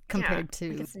effortlessly compared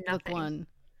to book one,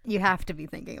 you have to be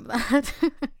thinking of that.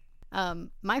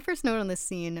 My first note on this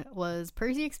scene was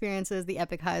Percy experiences the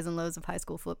epic highs and lows of high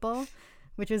school football,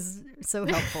 which is so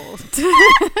helpful.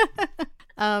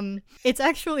 It's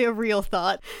actually a real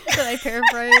thought that I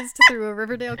paraphrased through a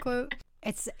Riverdale quote.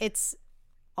 It's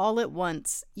all at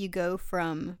once. You go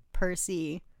from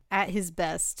Percy at his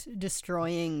best,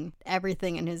 destroying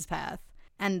everything in his path,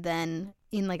 and then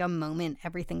in, like, a moment,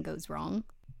 everything goes wrong.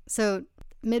 So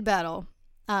mid-battle,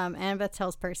 Annabeth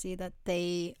tells Percy that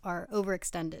they are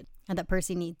overextended and that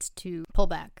Percy needs to pull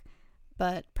back.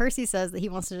 But Percy says that he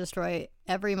wants to destroy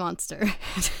every monster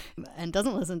and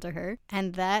doesn't listen to her.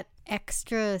 And that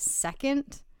extra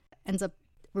second ends up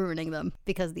ruining them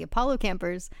because the Apollo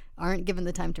campers aren't given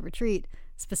the time to retreat,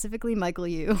 specifically Michael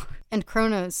Yu. And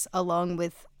Kronos, along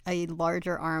with a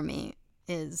larger army,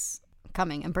 is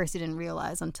coming, and Percy didn't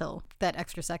realize until that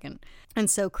extra second. And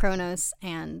so Kronos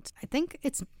and I think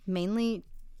it's mainly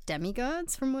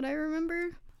demigods from what I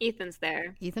remember. Ethan's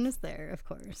there. Ethan is there, of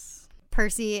course.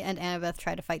 Percy and Annabeth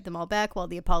try to fight them all back while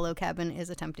the Apollo cabin is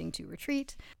attempting to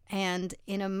retreat. And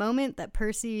in a moment that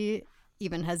Percy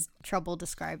even has trouble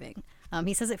describing,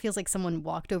 he says it feels like someone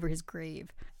walked over his grave.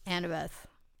 Annabeth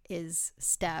is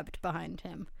stabbed behind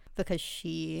him because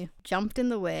she jumped in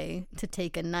the way to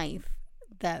take a knife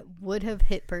that would have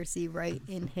hit Percy right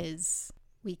in his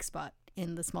weak spot,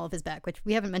 in the small of his back, which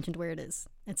we haven't mentioned where it is.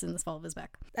 It's in the small of his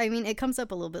back. I mean, it comes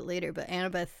up a little bit later, but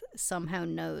Annabeth somehow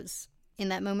knows in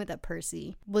that moment that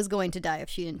Percy was going to die if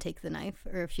she didn't take the knife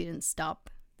or if she didn't stop.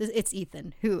 It's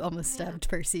Ethan who almost stabbed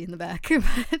Percy in the back.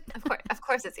 Of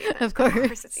course it's Ethan. Of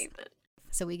course it's Ethan.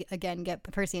 So we again get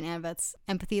Percy and Annabeth's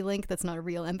empathy link. That's not a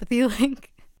real empathy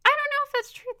link. I don't know if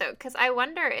that's true though, because I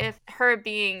wonder if her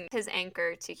being his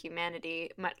anchor to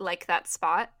humanity, like that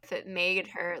spot, if it made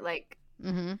her like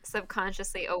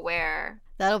subconsciously aware.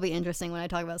 That'll be interesting when I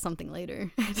talk about something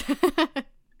later.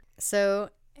 So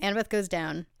Annabeth goes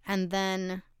down, and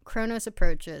then Kronos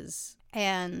approaches,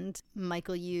 and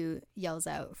Michael Yu yells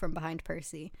out from behind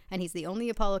Percy, and he's the only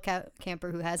Apollo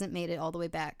camper who hasn't made it all the way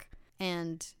back,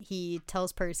 and he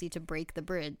tells Percy to break the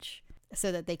bridge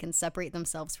so that they can separate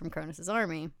themselves from Kronos'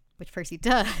 army, which Percy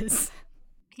does.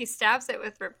 He stabs it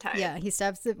with Riptide. Yeah, he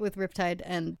stabs it with Riptide,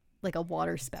 and like a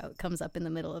water spout comes up in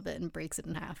the middle of it and breaks it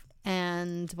in half.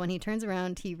 And when he turns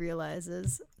around, he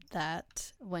realizes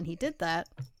that when he did that,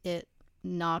 it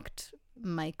knocked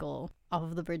Michael off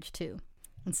of the bridge too.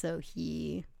 And so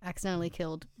he accidentally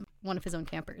killed one of his own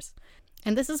campers.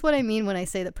 And this is what I mean when I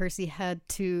say that Percy had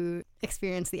to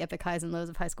experience the epic highs and lows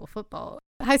of high school football.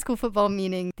 High school football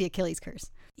meaning the Achilles curse.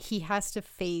 He has to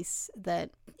face that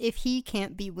if he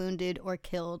can't be wounded or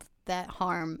killed, that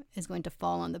harm is going to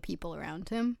fall on the people around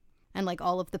him. And like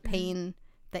all of the pain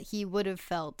that he would have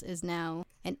felt is now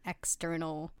an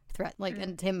external threat. Like,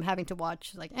 and him having to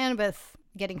watch like Annabeth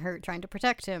getting hurt trying to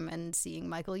protect him and seeing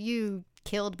Michael Yu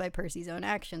killed by Percy's own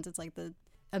actions. It's like the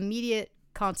immediate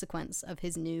consequence of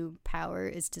his new power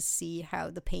is to see how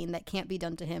the pain that can't be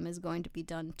done to him is going to be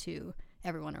done to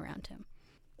everyone around him.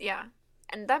 Yeah.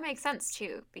 And that makes sense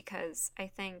too, because I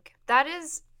think that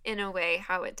is in a way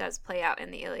how it does play out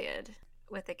in the Iliad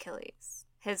with Achilles.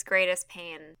 His greatest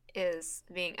pain is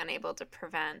being unable to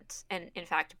prevent, and in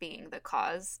fact being the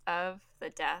cause of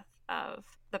the death of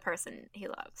the person he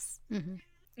loves. Mm-hmm.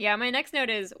 Yeah, my next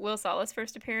note is Will Saul's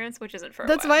first appearance, which isn't for a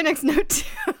That's while. my next note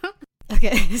too.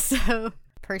 Okay, so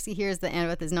Percy hears that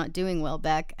Annabeth is not doing well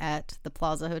back at the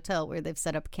Plaza Hotel where they've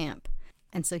set up camp.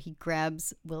 And so he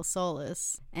grabs Will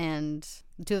Solus, and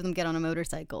the two of them get on a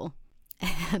motorcycle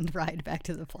and ride back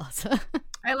to the plaza.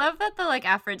 I love that the like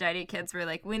Aphrodite kids were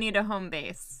like, we need a home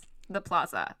base, the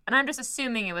plaza. And I'm just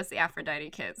assuming it was the Aphrodite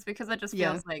kids because that just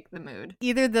feels like the mood.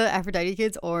 Either the Aphrodite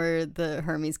kids or the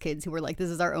Hermes kids who were like, this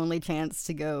is our only chance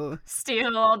to go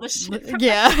steal all the shit from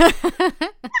yeah.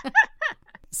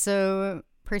 So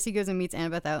Percy goes and meets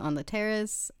Annabeth out on the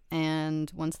terrace,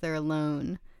 and once they're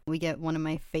alone, we get one of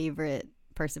my favorite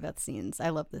Perciveth scenes. I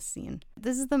love this scene.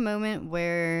 This is the moment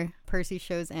where Percy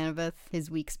shows Annabeth his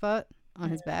weak spot on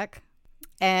his back.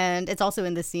 And it's also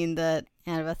in this scene that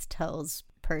Annabeth tells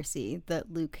Percy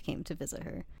that Luke came to visit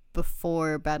her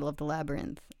before Battle of the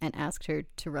Labyrinth and asked her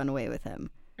to run away with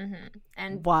him. Mm-hmm.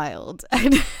 And wild.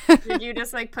 Did you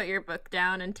just like put your book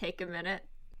down and take a minute?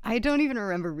 I don't even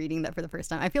remember reading that for the first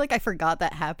time. I feel like I forgot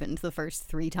that happened the first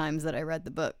 3 times that I read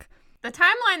the book. The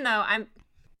timeline though,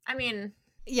 I mean...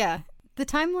 Yeah. The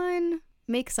timeline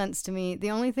makes sense to me.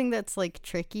 The only thing that's like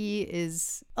tricky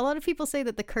is a lot of people say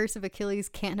that the curse of Achilles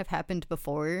can't have happened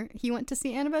before he went to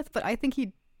see Annabeth, but I think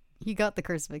he got the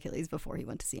curse of Achilles before he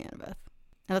went to see Annabeth.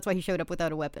 And that's why he showed up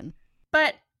without a weapon.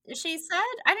 But she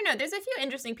said, I don't know, there's a few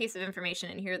interesting pieces of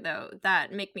information in here though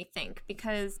that make me think,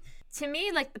 because to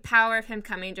me, like the power of him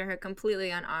coming to her completely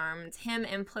unarmed, him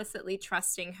implicitly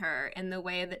trusting her in the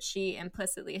way that she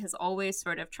implicitly has always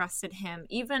sort of trusted him,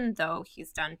 even though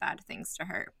he's done bad things to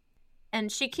her. And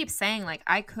she keeps saying, like,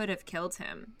 I could have killed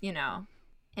him, you know,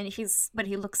 but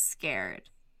he looks scared.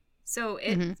 So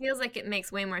it feels like it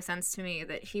makes way more sense to me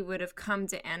that he would have come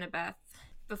to Annabeth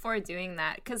before doing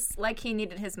that. Because, like, he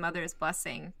needed his mother's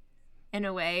blessing in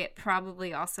a way, it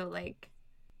probably also, like,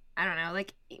 I don't know,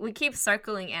 like, we keep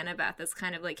circling Annabeth as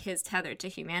kind of like his tether to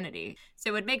humanity. So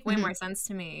it would make way more sense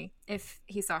to me if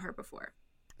he saw her before.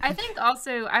 I think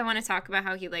also I want to talk about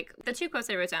how he, like, the 2 quotes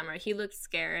I wrote down were he looked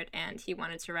scared and he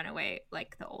wanted to run away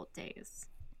like the old days.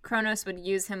 Kronos would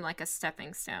use him like a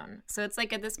stepping stone. So it's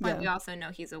like at this point we also know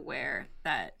he's aware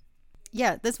that...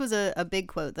 Yeah, this was a big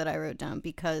quote that I wrote down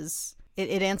because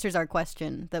it answers our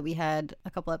question that we had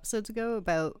a couple episodes ago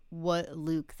about what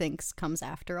Luke thinks comes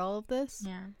after all of this.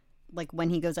 Yeah. Like, when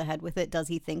he goes ahead with it, does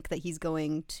he think that he's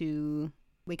going to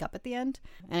wake up at the end?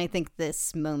 And I think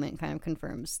this moment kind of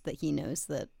confirms that he knows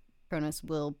that Kronos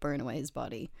will burn away his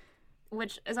body.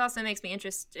 Which also makes me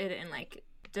interested in, like,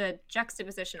 the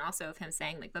juxtaposition also of him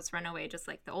saying, like, let's run away just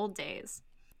like the old days.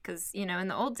 Because, you know, in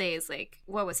the old days, like,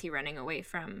 what was he running away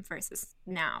from versus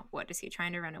now? What is he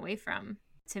trying to run away from?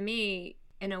 To me,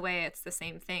 in a way, it's the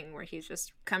same thing where he's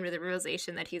just come to the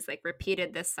realization that he's, like,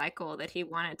 repeated this cycle that he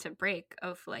wanted to break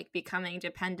of, like, becoming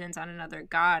dependent on another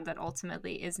god that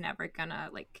ultimately is never gonna,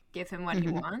 like, give him what he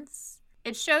wants.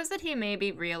 It shows that he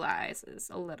maybe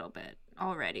realizes a little bit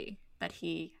already that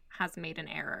he has made an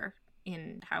error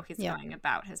in how he's going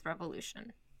about his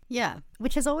revolution. Yeah,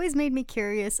 which has always made me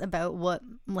curious about what,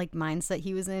 like, mindset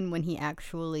he was in when he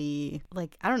actually,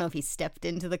 like, I don't know if he stepped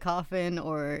into the coffin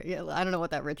or, I don't know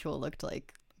what that ritual looked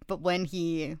like. But when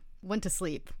he went to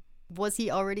sleep, was he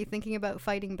already thinking about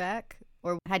fighting back?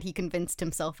 Or had he convinced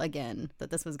himself again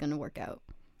that this was going to work out?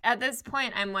 At this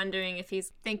point, I'm wondering if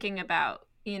he's thinking about,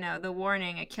 you know, the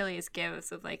warning Achilles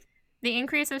gives of, like, the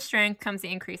increase of strength comes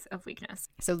the increase of weakness.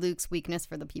 So Luke's weakness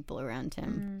for the people around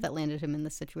him that landed him in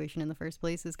this situation in the first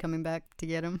place is coming back to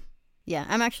get him. Yeah,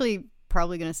 I'm actually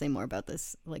probably going to say more about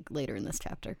this, like, later in this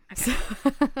chapter. Okay.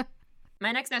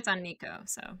 My next note's on Nico,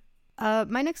 so...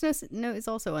 my next note is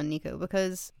also on Nico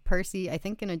because Percy, I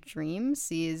think in a dream,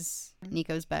 sees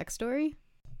Nico's backstory.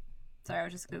 Sorry, I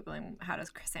was just Googling how does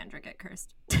Cassandra get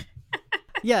cursed.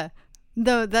 Yeah.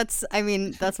 Though that's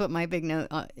what my big note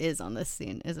is on this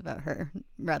scene, is about her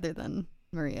rather than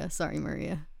Maria. Sorry,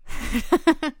 Maria.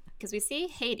 Because we see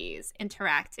Hades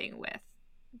interacting with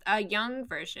a young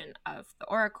version of the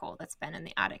Oracle that's been in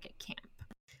the attic at camp.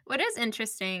 What is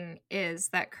interesting is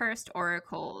that cursed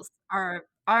oracles are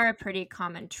a pretty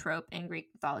common trope in Greek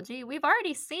mythology. We've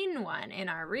already seen one in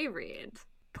our reread.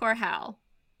 Poor Hal.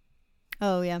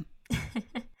 Oh, yeah.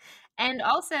 And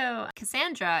also,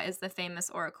 Cassandra is the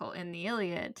famous oracle in the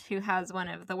Iliad who has one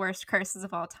of the worst curses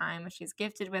of all time, which she's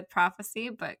gifted with prophecy,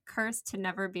 but cursed to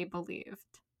never be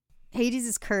believed.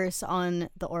 Hades' curse on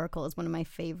the oracle is one of my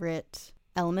favorite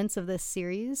elements of this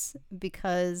series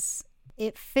because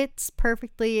it fits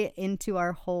perfectly into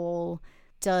our whole,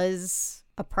 does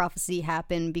a prophecy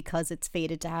happen because it's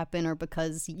fated to happen or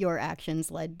because your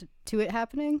actions led to it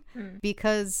happening?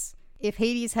 Because if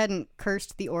Hades hadn't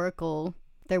cursed the oracle,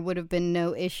 there would have been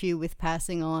no issue with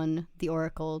passing on the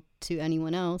oracle to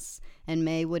anyone else, and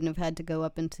May wouldn't have had to go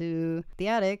up into the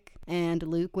attic, and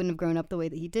Luke wouldn't have grown up the way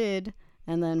that he did,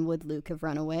 and then would Luke have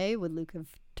run away? Would Luke have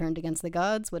turned against the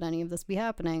gods? Would any of this be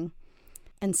happening?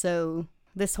 And so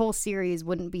this whole series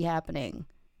wouldn't be happening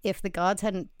if the gods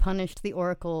hadn't punished the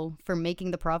oracle for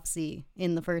making the prophecy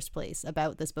in the first place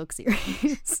about this book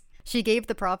series. She gave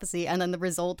the prophecy, and then the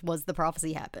result was the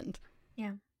prophecy happened.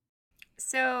 Yeah.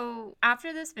 So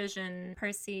after this vision,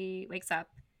 Percy wakes up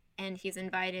and he's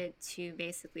invited to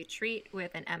basically treat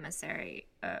with an emissary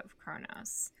of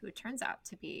Kronos, who turns out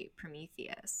to be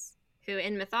Prometheus, who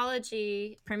in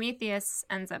mythology, Prometheus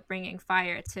ends up bringing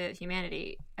fire to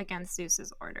humanity against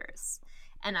Zeus's orders.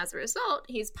 And as a result,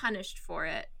 he's punished for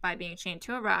it by being chained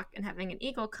to a rock and having an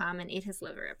eagle come and eat his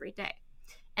liver every day.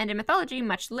 And in mythology,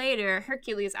 much later,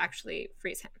 Hercules actually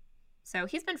frees him. So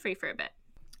he's been free for a bit.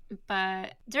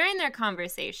 But during their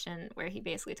conversation, where he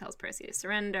basically tells Percy to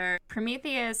surrender,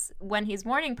 Prometheus, when he's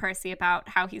warning Percy about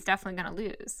how he's definitely going to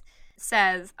lose,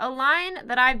 says a line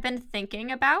that I've been thinking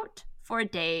about for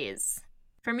days.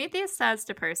 Prometheus says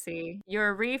to Percy,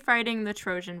 "You're refighting the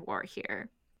Trojan War here.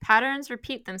 Patterns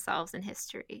repeat themselves in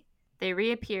history. They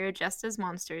reappear just as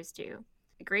monsters do.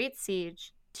 A great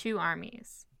siege, two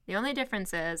armies. The only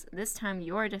difference is, this time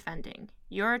you're defending.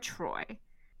 You're Troy.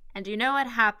 And you know what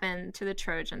happened to the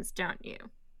Trojans, don't you?"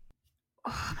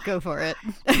 Oh, go for it.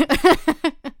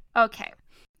 Okay.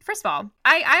 First of all,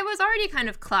 I was already kind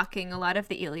of clocking a lot of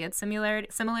the Iliad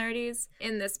similarities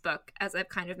in this book, as I've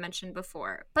kind of mentioned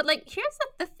before. But, like, here's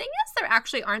the thing is, there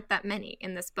actually aren't that many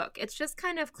in this book. It's just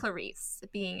kind of Clarice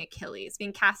being Achilles,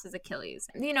 being cast as Achilles.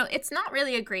 You know, it's not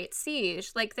really a great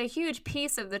siege. Like, the huge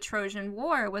piece of the Trojan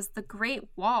War was the great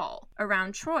wall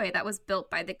around Troy that was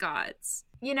built by the gods.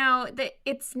 You know,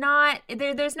 it's not,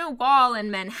 there's no wall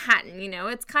in Manhattan, you know?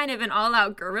 It's kind of an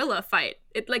all-out guerrilla fight.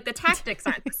 Like, the tactics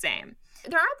aren't the same.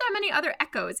 There aren't that many other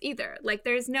echoes either. Like,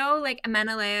 there's no, like,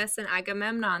 Menelaus and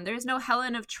Agamemnon. There's no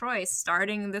Helen of Troy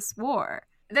starting this war.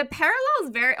 The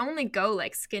parallels only go,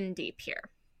 like, skin deep here.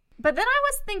 But then I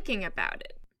was thinking about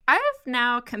it. I've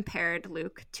now compared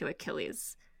Luke to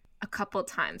Achilles a couple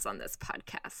times on this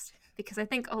podcast because I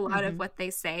think a lot of what they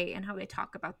say and how they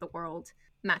talk about the world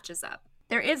matches up.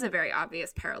 There is a very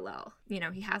obvious parallel. You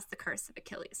know, he has the curse of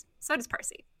Achilles. So does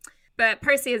Percy. But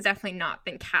Percy has definitely not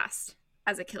been cast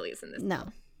as Achilles in this. No.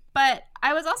 But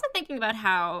I was also thinking about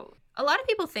how a lot of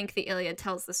people think the Iliad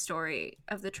tells the story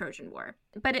of the Trojan War.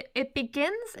 But it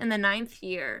begins in the 9th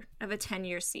year of a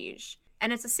 10-year siege.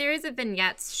 And it's a series of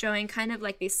vignettes showing kind of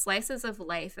like these slices of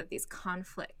life of these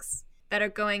conflicts that are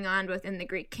going on both in the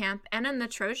Greek camp and in the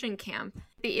Trojan camp.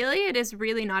 The Iliad is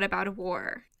really not about a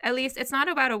war. At least it's not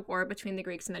about a war between the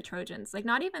Greeks and the Trojans. Like,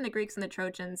 not even the Greeks and the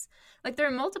Trojans. Like, there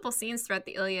are multiple scenes throughout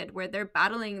the Iliad where they're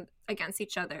battling against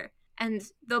each other. And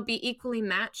they'll be equally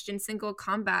matched in single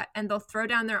combat. And they'll throw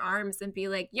down their arms and be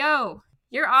like, yo,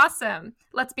 you're awesome.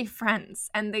 Let's be friends.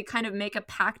 And they kind of make a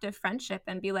pact of friendship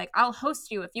and be like, I'll host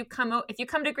you. If you come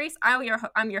to Greece, I'm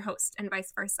your host, and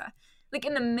vice versa. Like,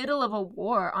 in the middle of a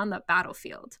war on the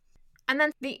battlefield. And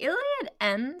then the Iliad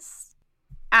ends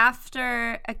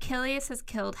after Achilles has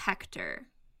killed Hector,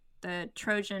 the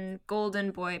Trojan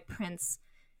golden boy prince,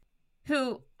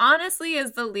 who honestly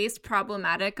is the least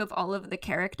problematic of all of the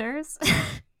characters.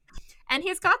 And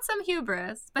he's got some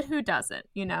hubris, but who doesn't?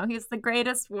 You know, he's the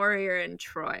greatest warrior in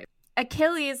Troy.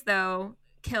 Achilles, though,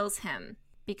 kills him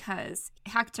because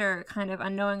Hector kind of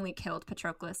unknowingly killed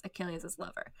Patroclus, Achilles'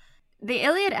 lover. The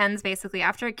Iliad ends basically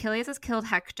after Achilles has killed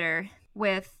Hector,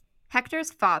 with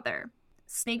Hector's father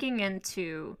sneaking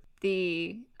into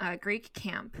the Greek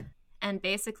camp and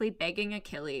basically begging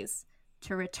Achilles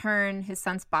to return his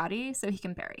son's body so he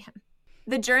can bury him.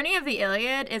 The journey of the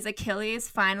Iliad is Achilles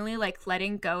finally like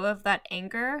letting go of that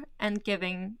anger and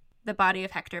giving the body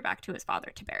of Hector back to his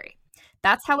father to bury.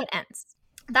 That's how it ends.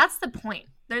 That's the point.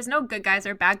 There's no good guys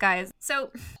or bad guys.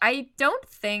 So I don't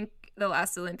think The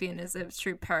Last Olympian is a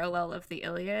true parallel of the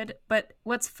Iliad, but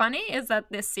what's funny is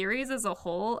that this series as a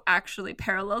whole actually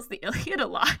parallels the Iliad a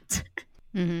lot.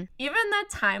 Even the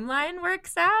timeline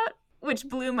works out, which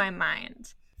blew my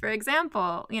mind. For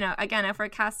example, you know, again, if we're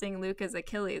casting Luke as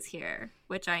Achilles here,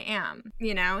 which I am,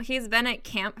 you know, he's been at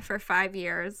camp for 5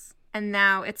 years, and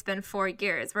now it's been 4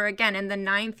 years. We're again in the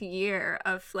 9th year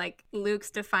of like Luke's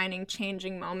defining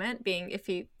changing moment being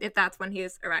if that's when he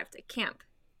has arrived at camp.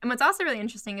 And what's also really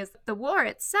interesting is the war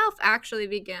itself actually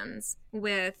begins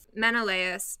with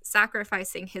Menelaus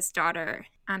sacrificing his daughter,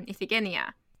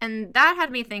 Iphigenia. And that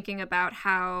had me thinking about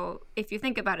how, if you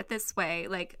think about it this way,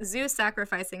 like Zeus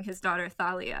sacrificing his daughter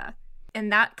Thalia,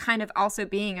 and that kind of also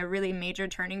being a really major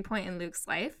turning point in Luke's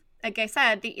life. Like I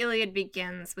said, the Iliad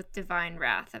begins with divine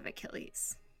wrath of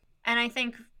Achilles. And I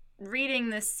think reading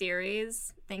this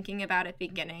series, thinking about it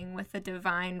beginning with the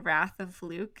divine wrath of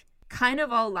Luke, kind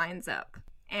of all lines up.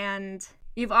 And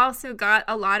you've also got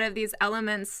a lot of these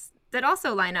elements that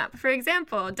also line up. For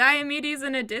example, Diomedes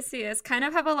and Odysseus kind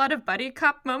of have a lot of buddy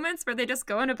cop moments where they just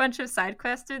go on a bunch of side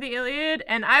quests through the Iliad,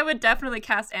 and I would definitely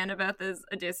cast Annabeth as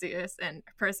Odysseus and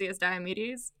Percy as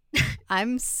Diomedes.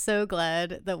 I'm so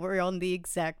glad that we're on the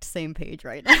exact same page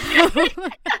right now.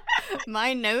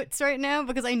 My notes right now,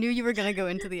 because I knew you were going to go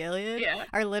into the Iliad,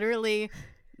 are literally,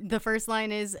 the first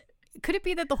line is, could it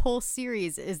be that the whole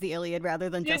series is the Iliad rather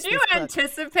than just this book? Did you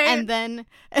anticipate? And then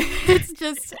it's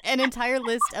just an entire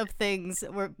list of things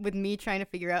with me trying to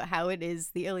figure out how it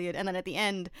is the Iliad. And then at the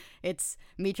end, it's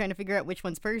me trying to figure out which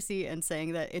one's Percy and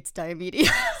saying that it's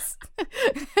Diomedes.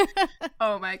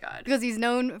 Oh my god. Because he's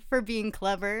known for being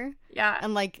clever. Yeah.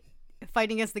 And like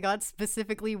fighting against the gods,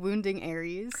 specifically wounding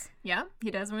Ares. Yeah, he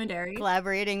does wound Ares.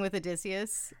 Collaborating with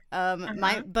Odysseus.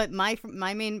 My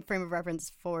main frame of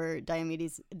reference for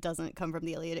Diomedes doesn't come from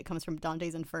the Iliad. It comes from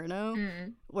Dante's Inferno,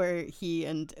 where he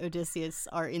and Odysseus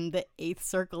are in the 8th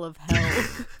circle of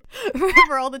hell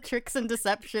for all the tricks and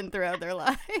deception throughout their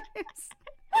lives.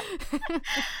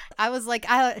 I was like,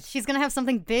 she's gonna have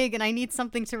something big and I need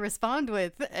something to respond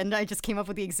with, and I just came up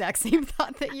with the exact same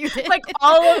thought that you did. Like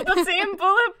all of the same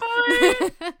bullet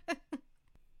points.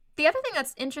 The other thing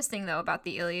that's interesting though about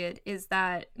the Iliad is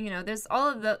that, you know, there's all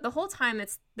of the whole time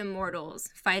it's the mortals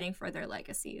fighting for their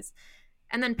legacies,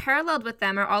 and then paralleled with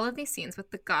them are all of these scenes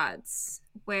with the gods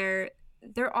where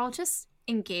they're all just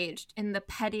engaged in the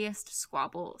pettiest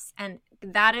squabbles, and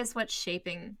that is what's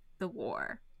shaping the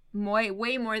war.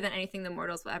 Way more than anything the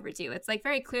mortals will ever do. It's like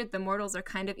very clear the mortals are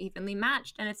kind of evenly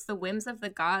matched, and it's the whims of the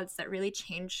gods that really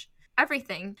change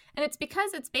everything. And it's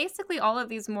because it's basically all of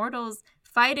these mortals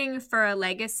fighting for a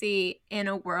legacy in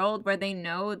a world where they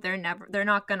know they're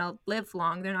not gonna live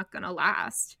long, they're not gonna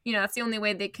last. You know, that's the only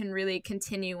way they can really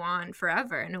continue on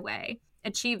forever, in a way,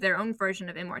 achieve their own version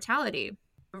of immortality.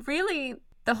 Really,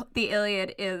 the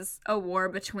Iliad is a war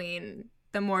between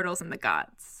the mortals and the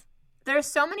gods. There are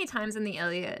so many times in the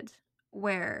Iliad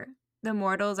where the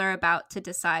mortals are about to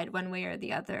decide one way or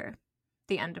the other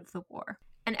the end of the war.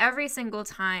 And every single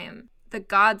time, the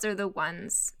gods are the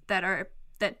ones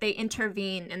that they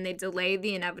intervene and they delay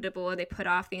the inevitable, or they put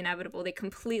off the inevitable.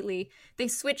 They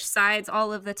switch sides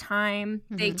all of the time.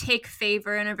 Mm-hmm. They take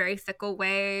favor in a very fickle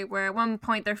way, where at one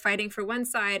point they're fighting for one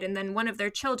side and then one of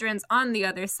their children's on the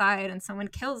other side and someone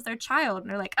kills their child and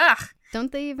they're like, ugh.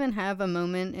 Don't they even have a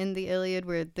moment in the Iliad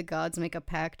where the gods make a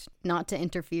pact not to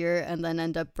interfere and then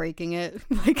end up breaking it?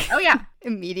 Oh, yeah.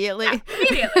 Immediately. Yeah,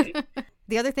 immediately.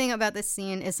 The other thing about this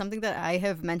scene is something that I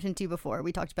have mentioned to you before.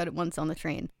 We talked about it once on the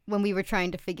train when we were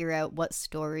trying to figure out what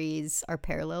stories are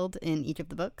paralleled in each of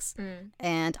the books.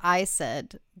 And I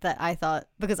said that I thought,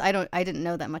 because I didn't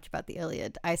know that much about the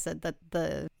Iliad, I said that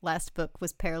the last book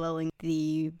was paralleling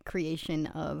the creation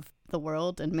of the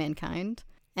world and mankind.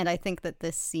 And I think that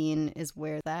this scene is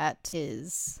where that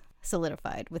is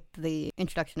solidified with the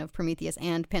introduction of Prometheus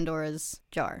and Pandora's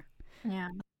jar. Yeah.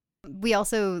 We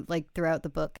also, like, throughout the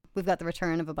book, we've got the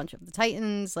return of a bunch of the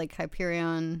Titans, like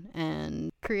Hyperion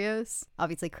and Krios.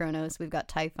 Obviously Kronos, we've got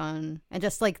Typhon. And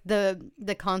just, like, the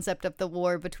concept of the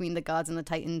war between the gods and the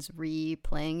Titans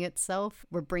replaying itself,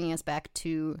 we're bringing us back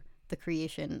to the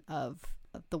creation of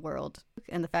the world.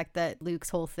 And the fact that Luke's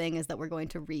whole thing is that we're going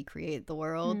to recreate the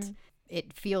world.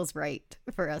 It feels right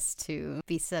for us to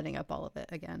be setting up all of it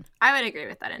again. I would agree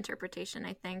with that interpretation,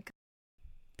 I think.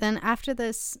 Then after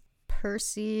this,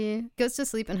 Percy goes to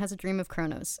sleep and has a dream of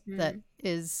Kronos that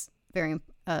is very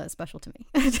special to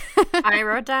me. I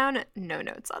wrote down no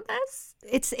notes on this.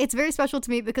 It's very special to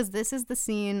me because this is the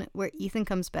scene where Ethan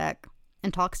comes back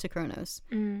and talks to Kronos.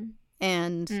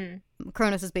 And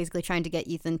Kronos is basically trying to get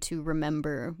Ethan to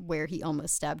remember where he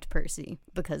almost stabbed Percy,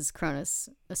 because Kronos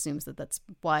assumes that that's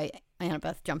why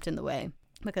Annabeth jumped in the way,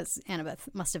 because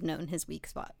Annabeth must have known his weak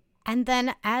spot. And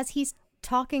then as he's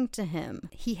talking to him,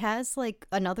 he has like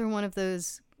another one of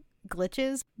those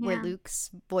glitches where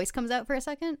Luke's voice comes out for a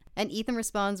second, and Ethan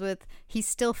responds with, "He's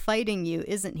still fighting you,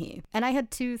 isn't he?" And I had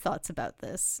two thoughts about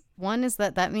this. One is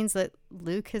that means that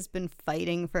Luke has been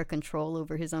fighting for control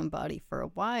over his own body for a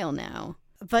while now.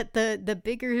 But the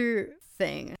bigger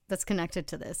thing that's connected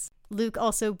to this, Luke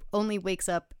also only wakes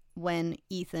up when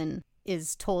Ethan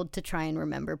is told to try and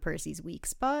remember Percy's weak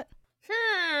spot.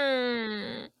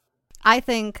 I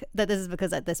think that this is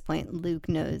because at this point Luke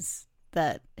knows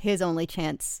that his only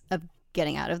chance of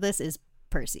getting out of this is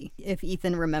Percy. If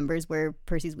Ethan remembers where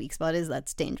Percy's weak spot is,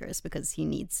 that's dangerous because he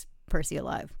needs Percy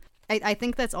alive. I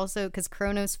think that's also because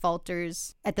Kronos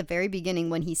falters at the very beginning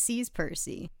when he sees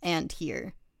Percy, and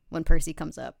here when Percy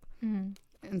comes up. And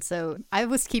so I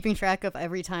was keeping track of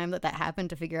every time that happened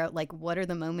to figure out, like, what are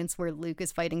the moments where Luke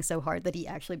is fighting so hard that he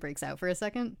actually breaks out for a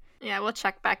second. Yeah, we'll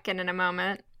check back in a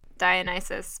moment.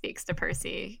 Dionysus speaks to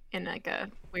Percy in like a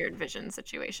weird vision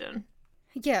situation.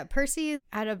 Yeah, Percy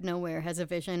out of nowhere has a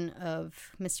vision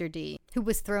of Mr. D, who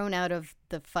was thrown out of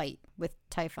the fight with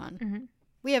Typhon.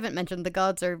 We haven't mentioned the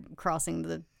gods are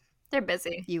crossing They're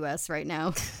busy. U.S. right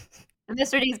now.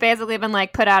 Mr. D's basically been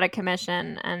like put out of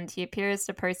commission, and he appears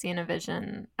to Percy in a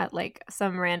vision at like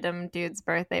some random dude's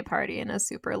birthday party in a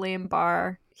super lame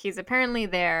bar. He's apparently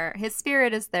there. His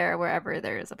spirit is there wherever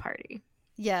there is a party.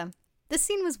 Yeah. This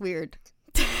scene was weird.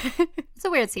 It's a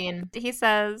weird scene. He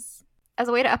says, as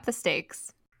a way to up the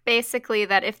stakes, basically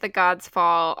that if the gods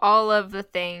fall, all of the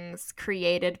things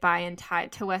created by and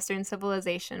tied to Western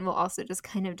civilization will also just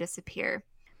kind of disappear.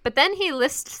 But then he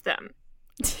lists them.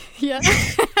 Yeah.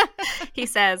 He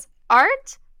says,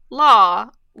 art, law,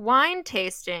 wine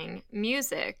tasting,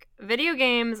 music, video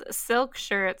games, silk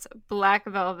shirts, black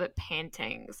velvet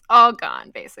paintings. All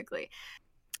gone, basically.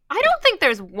 I don't think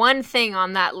there's one thing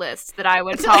on that list that I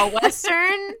would call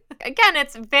Western. Again,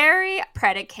 it's very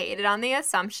predicated on the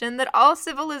assumption that all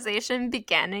civilization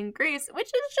began in Greece, which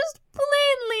is just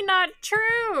plainly not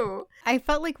true. I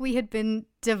felt like we had been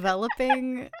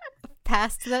developing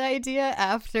past that idea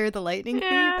after the lightning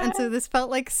thief, and so this felt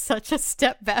like such a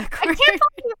step backward. I can't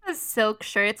believe the silk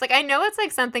shirts. Like, I know it's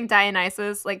like something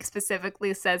Dionysus like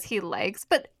specifically says he likes,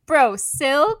 but bro,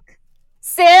 silk?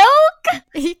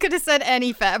 He could have said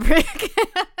any fabric.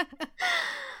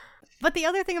 But the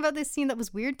other thing about this scene that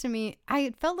was weird to me,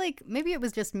 I felt like maybe it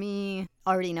was just me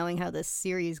already knowing how this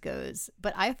series goes,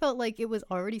 but I felt like it was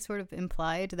already sort of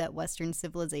implied that Western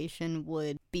civilization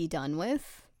would be done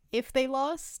with if they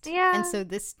lost. Yeah. And so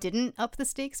this didn't up the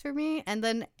stakes for me. And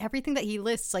then everything that he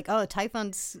lists, like, oh,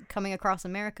 Typhon's coming across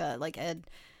America, like, and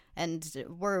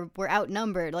we're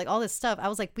outnumbered, like all this stuff. I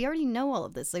was like, we already know all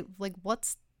of this. Like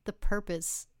what's the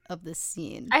purpose of this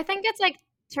scene? I think it's like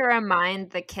to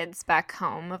remind the kids back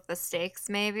home of the stakes,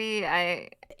 maybe.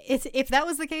 If that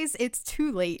was the case, it's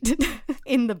too late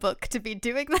in the book to be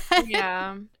doing that.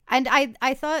 Yeah. And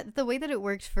I thought the way that it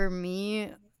worked for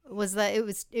me was that it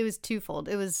was twofold.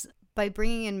 It was by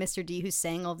bringing in Mr. D, who's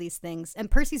saying all these things,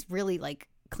 and Percy's really like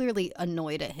clearly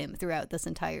annoyed at him throughout this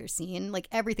entire scene. Like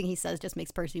everything he says just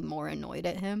makes Percy more annoyed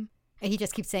at him. And he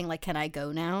just keeps saying, like, can I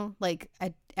go now? Like,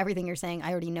 everything you're saying, I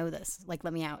already know this. Like,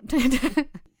 let me out.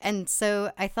 And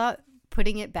so I thought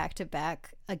putting it back to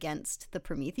back against the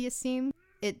Prometheus scene,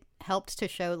 it helped to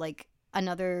show, like,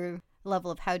 another level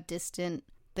of how distant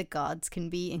the gods can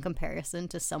be in comparison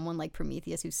to someone like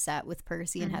Prometheus who sat with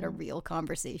Percy and had a real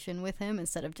conversation with him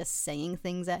instead of just saying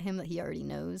things at him that he already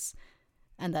knows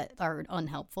and that are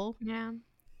unhelpful. Yeah.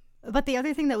 But the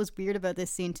other thing that was weird about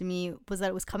this scene to me was that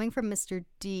it was coming from Mr.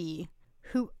 D,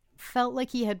 who felt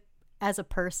like he had, as a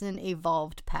person,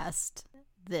 evolved past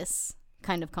this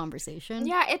kind of conversation.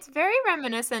 Yeah, it's very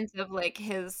reminiscent of, like,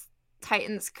 his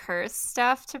Titan's Curse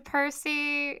stuff to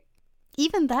Percy.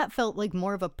 Even that felt like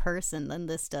more of a person than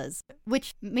this does,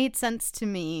 which made sense to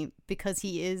me because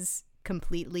he is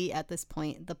completely, at this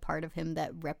point, the part of him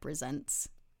that represents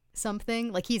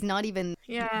something. Like, he's not even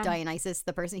Dionysus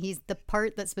the person, he's the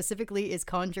part that specifically is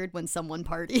conjured when someone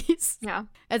parties. Yeah.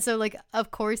 And so, like,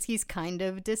 of course he's kind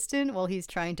of distant while he's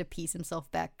trying to piece himself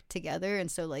back together,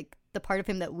 and so, like, the part of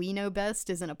him that we know best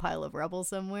is in a pile of rubble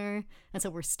somewhere, and so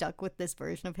we're stuck with this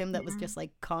version of him that was just,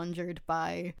 like, conjured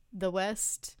by the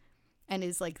West and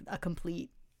is, like, a complete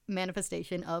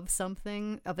manifestation of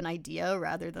something, of an idea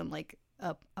rather than, like,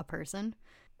 a person.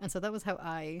 And so that was how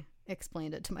I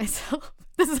explained it to myself.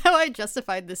 This is how I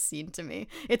justified this scene to me.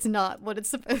 It's not what it's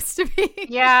supposed to be.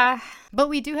 Yeah. But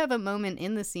we do have a moment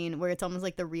in the scene where it's almost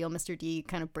like the real Mr. D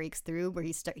kind of breaks through, where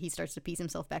he starts to piece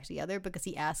himself back together because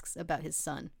he asks about his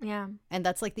son. Yeah. And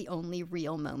that's like the only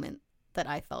real moment that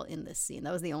I felt in this scene.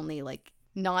 That was the only like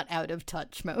not out of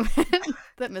touch moment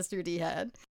that Mr. D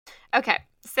had. Okay,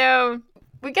 so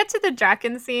we get to the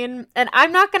Draken scene, and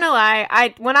I'm not gonna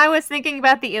lie, when I was thinking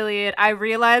about the Iliad, I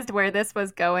realized where this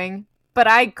was going, but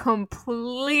I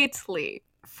completely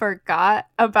forgot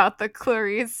about the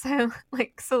Clarice,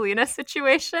 like, Selena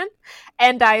situation,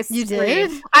 and You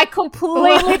did? I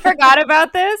completely forgot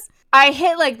about this. I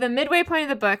hit, like, the midway point of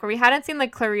the book where we hadn't seen,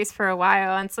 like, Clarice for a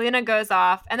while, and Selena goes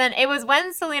off, and then it was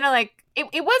when Selena, like, it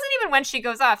wasn't even when she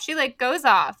goes off, she, like, goes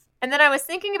off, and then I was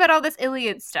thinking about all this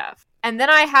Iliad stuff. And then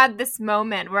I had this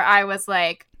moment where I was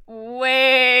like,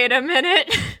 wait a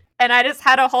minute. And I just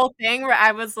had a whole thing where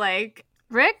I was like,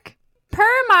 Rick, per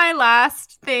my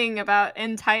last thing about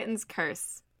In Titan's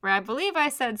Curse, where I believe I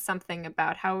said something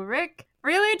about how Rick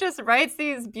really just writes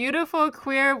these beautiful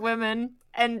queer women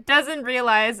and doesn't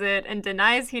realize it and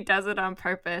denies he does it on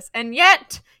purpose. And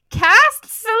yet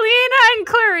casts Selena and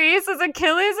Clarice as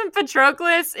Achilles and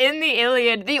Patroclus in the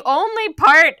Iliad, the only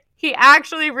part he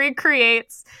actually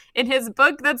recreates in his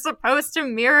book that's supposed to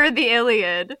mirror the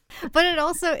Iliad. But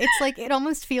it's like, it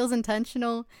almost feels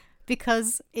intentional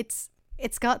because it's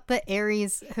got the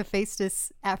Ares,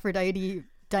 Hephaestus, Aphrodite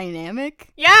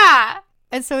dynamic. Yeah.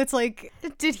 And so it's like,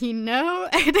 did he know?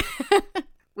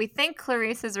 We think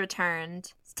Clarice has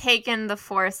returned, taken the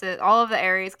forces, all of the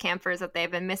Ares campers that they've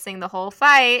been missing the whole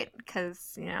fight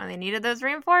because, you know, they needed those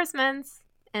reinforcements.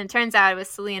 And it turns out it was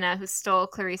Selena who stole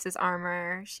Clarice's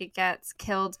armor. She gets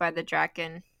killed by the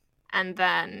Draken. And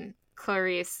then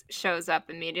Clarice shows up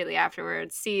immediately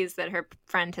afterwards, sees that her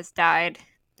friend has died,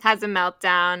 has a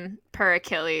meltdown per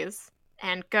Achilles,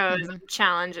 and goes and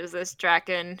challenges this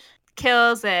Draken,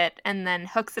 kills it, and then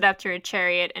hooks it up to her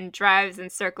chariot and drives in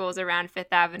circles around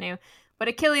Fifth Avenue. What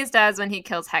Achilles does when he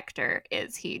kills Hector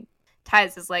is he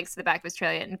ties his legs to the back of his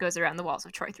chariot and goes around the walls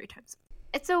of Troy 3 times.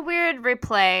 It's a weird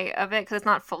replay of it because it's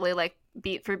not fully, like,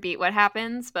 beat for beat what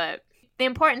happens, but the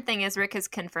important thing is Rick has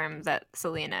confirmed that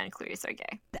Selena and Clarice are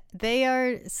gay.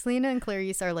 Selena and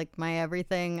Clarice are, like, my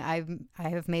everything. I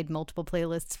have made multiple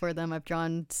playlists for them. I've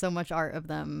drawn so much art of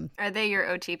them. Are they your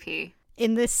OTP?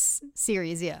 In this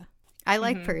series, yeah. I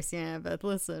like Percy and Annabeth,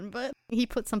 listen, but he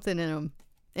put something in them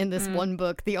in this one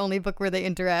book, the only book where they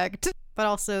interact. But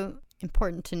also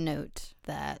important to note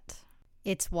that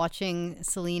it's watching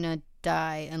Selena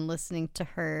die and listening to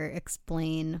her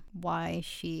explain why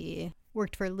she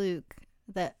worked for Luke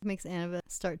that makes Annabeth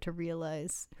start to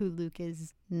realize who Luke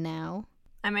is now.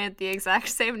 I made the exact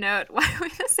same note. Why are we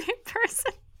the same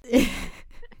person?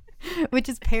 Which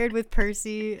is paired with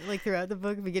Percy, like, throughout the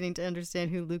book, beginning to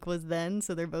understand who Luke was then.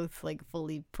 So they're both, like,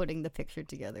 fully putting the picture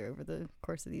together over the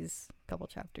course of these couple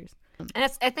chapters.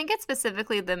 And I think it's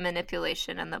specifically the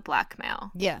manipulation and the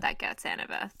blackmail that gets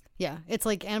Annabeth. Yeah, it's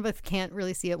like Annabeth can't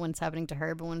really see it when it's happening to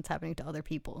her, but when it's happening to other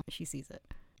people, she sees it.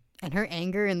 And her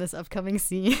anger in this upcoming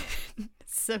scene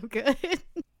so good.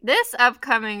 This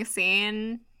upcoming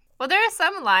scene, well, there are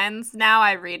some lines now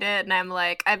I read it and I'm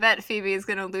like, I bet Phoebe's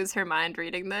gonna lose her mind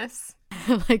reading this.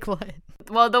 Like what?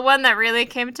 Well, the one that really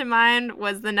came to mind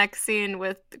was the next scene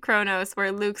with Kronos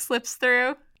where Luke slips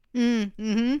through.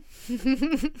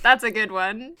 Mm-hmm. That's a good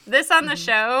one. This on the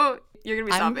show, you're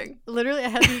gonna be sobbing. Literally, I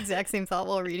had the exact same thought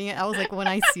while reading it. I was like, when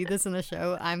I see this in the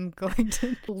show, I'm going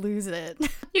to lose it.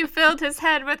 You filled his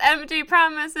head with empty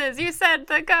promises. You said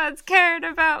the gods cared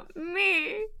about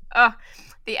me. Oh,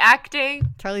 the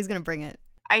acting. Charlie's gonna bring it.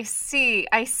 I see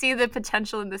the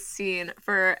potential in this scene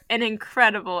for an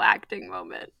incredible acting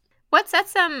moment. What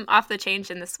sets them off the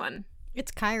change in this one?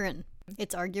 It's Chiron.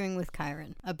 It's arguing with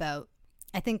Chiron about,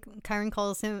 I think Chiron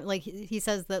calls him, like, he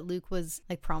says that Luke was,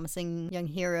 like, promising young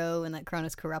hero and that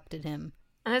Cronus corrupted him.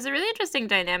 And there's a really interesting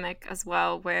dynamic as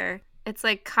well where it's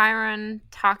like Chiron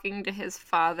talking to his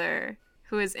father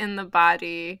who is in the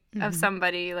body of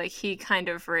somebody, like, he kind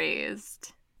of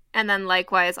raised. And then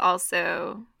likewise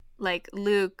also, like,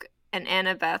 Luke and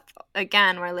Annabeth,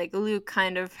 again, where, like, Luke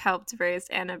kind of helped raise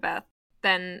Annabeth.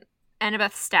 Then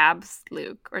Annabeth stabs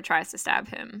Luke or tries to stab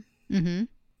him. Mm-hmm.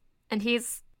 And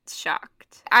he's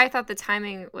shocked. I thought the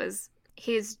timing was,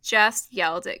 he's just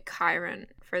yelled at Chiron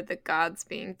for the gods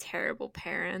being terrible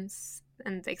parents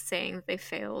and like saying that they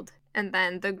failed. And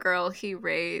then the girl he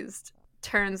raised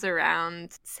turns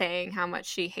around saying how much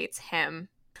she hates him.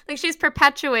 Like she's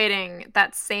perpetuating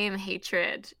that same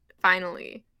hatred,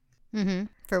 finally. Mm-hmm.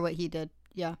 For what he did,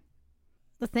 yeah.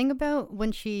 The thing about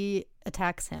when she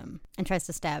attacks him and tries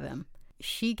to stab him,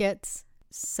 she gets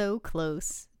so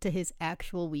close to his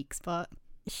actual weak spot.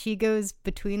 She goes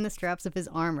between the straps of his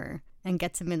armor and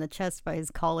gets him in the chest by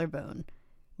his collarbone,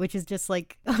 which is just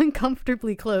like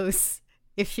uncomfortably close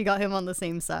if she got him on the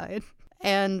same side.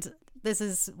 And this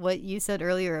is what you said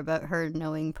earlier about her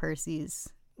knowing Percy's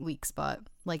weak spot,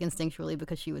 like instinctually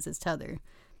because she was his tether.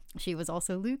 She was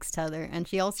also Luke's tether, and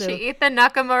she Ethan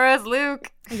Nakamura's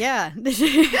Luke. Yeah.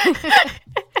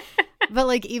 But,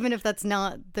 like, even if that's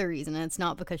not the reason, and it's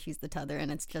not because she's the tether,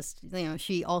 and it's just, you know,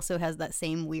 she also has that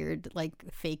same weird, like,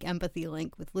 fake empathy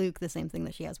link with Luke, the same thing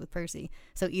that she has with Percy.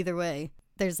 So either way,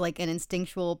 there's, like, an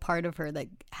instinctual part of her that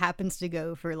happens to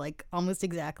go for, like, almost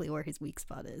exactly where his weak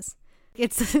spot is.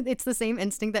 It's the same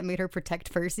instinct that made her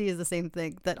protect Percy is the same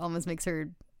thing that almost makes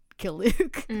her kill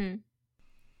Luke. Mm.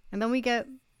 And then we get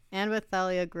Annabeth,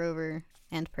 Thalia, Grover,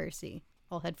 and Percy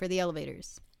all head for the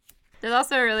elevators. There's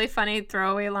also a really funny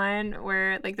throwaway line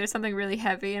where, like, there's something really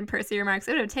heavy and Percy remarks,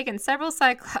 it would have taken several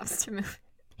Cyclops to move.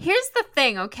 Here's the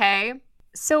thing, okay?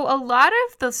 So a lot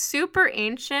of the super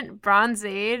ancient Bronze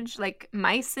Age, like,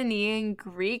 Mycenaean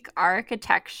Greek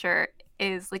architecture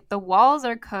is, like, the walls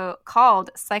are called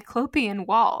Cyclopean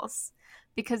walls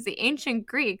because the ancient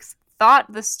Greeks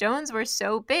thought the stones were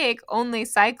so big, only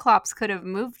Cyclops could have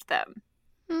moved them.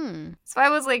 So I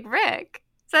was like, Rick,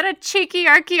 is that a cheeky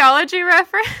archaeology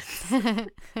reference?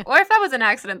 Or if that was an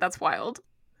accident, that's wild.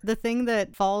 The thing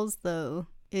that falls, though,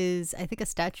 is, I think, a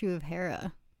statue of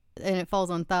Hera. And it falls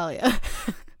on Thalia.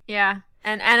 Yeah.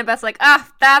 And Annabeth's like,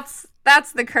 that's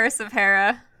the curse of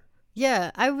Hera.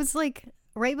 Yeah, I was like,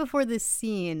 right before this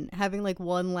scene, having like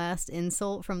one last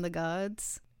insult from the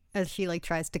gods as she like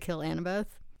tries to kill Annabeth.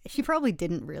 She probably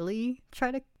didn't really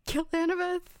try to kill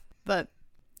Annabeth, but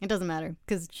it doesn't matter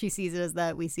because she sees it as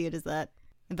that, we see it as that.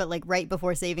 But like right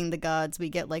before saving the gods, we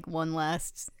get like one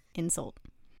last insult.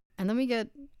 And then we get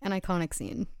an iconic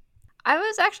scene. I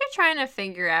was actually trying to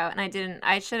figure out, and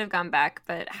I should have gone back,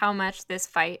 but how much this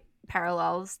fight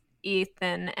parallels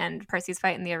Ethan and Percy's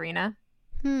fight in the arena.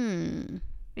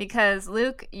 Because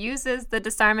Luke uses the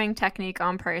disarming technique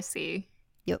on Percy.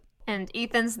 Yep. And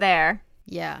Ethan's there.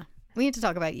 Yeah. We need to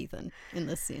talk about Ethan in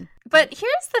this scene. But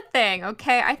here's the thing,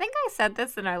 okay? I think I said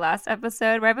this in our last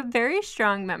episode where I have a very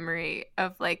strong memory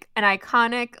of like an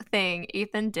iconic thing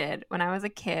Ethan did when I was a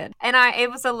kid. And it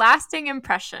was a lasting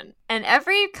impression. And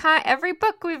every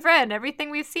book we've read, everything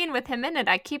we've seen with him in it,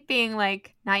 I keep being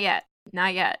like, not yet,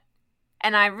 not yet.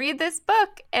 And I read this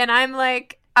book and I'm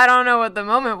like, I don't know what the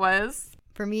moment was.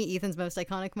 For me, Ethan's most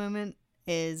iconic moment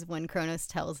is when Kronos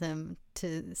tells him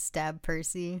to stab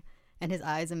Percy. And his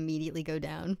eyes immediately go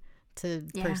down to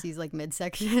Percy's like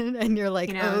midsection, and you're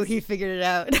like, oh, he figured it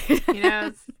out. He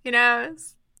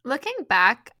knows. Looking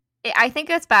back, I think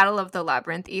it's Battle of the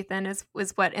Labyrinth, Ethan,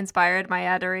 was what inspired my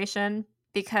adoration,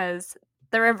 because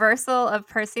the reversal of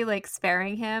Percy like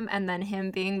sparing him and then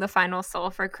him being the final soul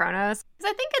for Kronos.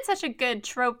 Because I think it's such a good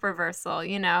trope reversal,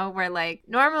 you know, where like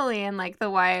normally in like the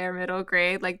YA middle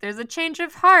grade, like there's a change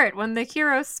of heart when the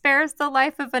hero spares the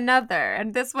life of another.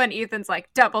 And this one, Ethan's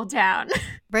like double down.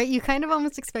 Right? You kind of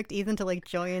almost expect Ethan to like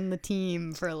join the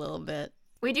team for a little bit.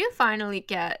 We do finally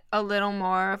get a little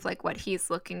more of like what he's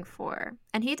looking for.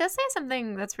 And he does say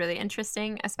something that's really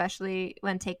interesting, especially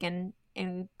when taken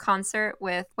in concert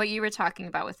with what you were talking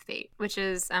about with fate, which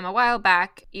is a while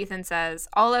back, Ethan says,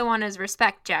 "All I want is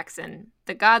respect, Jackson.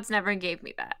 The gods never gave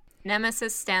me that."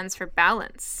 Nemesis stands for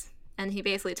balance. And he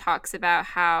basically talks about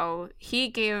how he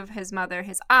gave his mother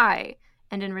his eye,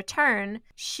 and in return,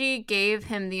 she gave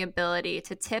him the ability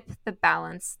to tip the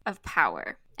balance of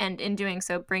power, and in doing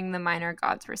so, bring the minor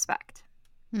gods respect.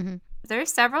 Mm-hmm. There are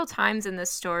several times in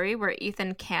this story where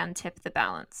Ethan can tip the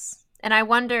balance. And I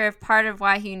wonder if part of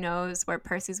why he knows where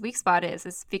Percy's weak spot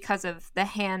is because of the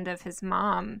hand of his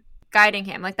mom guiding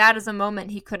him. Like, that is a moment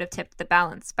he could have tipped the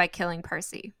balance by killing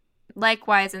Percy.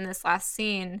 Likewise, in this last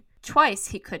scene, twice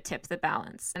he could tip the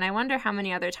balance. And I wonder how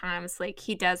many other times, like,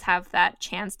 he does have that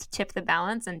chance to tip the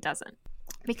balance and doesn't.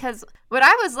 Because what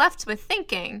I was left with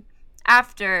thinking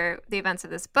after the events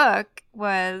of this book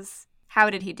was,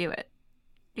 how did he do it?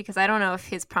 Because I don't know if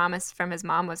his promise from his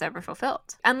mom was ever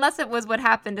fulfilled. Unless it was what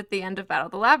happened at the end of Battle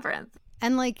of the Labyrinth.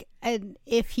 And like,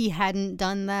 if he hadn't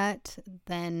done that,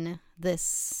 then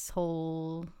this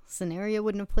whole scenario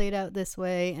wouldn't have played out this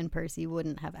way, and Percy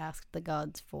wouldn't have asked the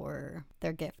gods for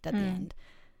their gift at the end.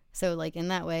 So like, in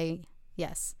that way,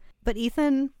 yes. But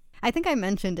Ethan, I think I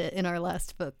mentioned it in our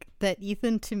last book, that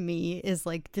Ethan to me is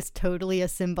like just totally a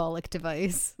symbolic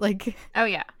device. Like, oh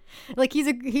yeah. Like,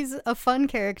 he's a fun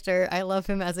character. I love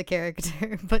him as a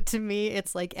character. But to me,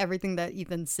 it's like everything that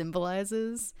Ethan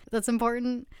symbolizes that's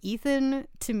important. Ethan,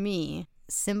 to me,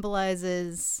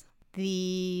 symbolizes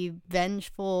the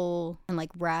vengeful and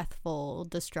like wrathful,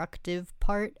 destructive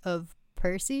part of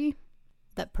Percy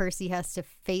that Percy has to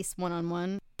face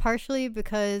one-on-one. Partially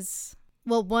because,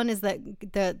 well, one is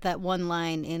that one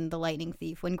line in The Lightning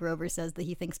Thief when Grover says that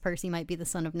he thinks Percy might be the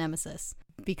son of Nemesis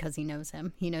because he knows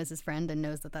him. He knows his friend and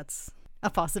knows that that's a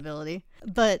possibility.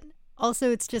 But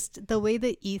also it's just the way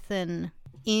that Ethan,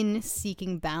 in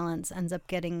seeking balance, ends up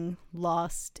getting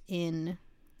lost in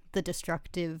the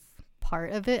destructive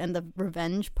part of it and the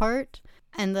revenge part.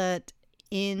 And that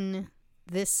in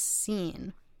this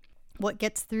scene, what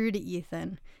gets through to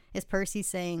Ethan is Percy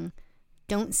saying,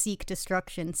 "Don't seek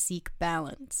destruction, seek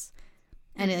balance."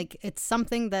 And like, it's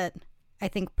something that I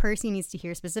think Percy needs to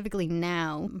hear specifically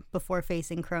now before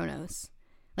facing Kronos.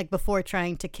 Like, before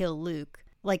trying to kill Luke.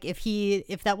 Like, if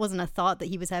that wasn't a thought that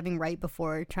he was having right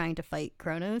before trying to fight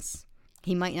Kronos,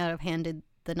 he might not have handed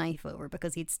the knife over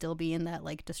because he'd still be in that,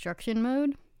 like, destruction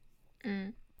mode.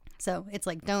 So it's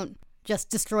like, don't just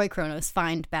destroy Kronos,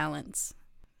 find balance.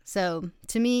 So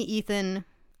to me, Ethan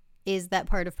is that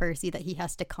part of Percy that he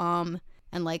has to calm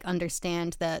and like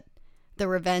understand that the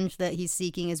revenge that he's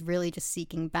seeking is really just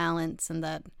seeking balance, and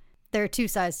that there are two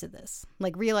sides to this.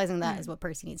 Like, realizing that is what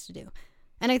Percy needs to do.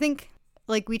 And I think,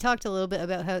 like, we talked a little bit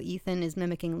about how Ethan is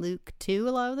mimicking Luke too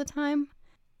a lot of the time.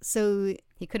 So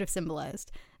he could have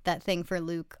symbolized that thing for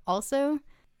Luke also.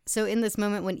 So in this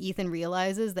moment when Ethan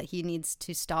realizes that he needs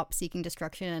to stop seeking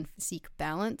destruction and seek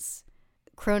balance,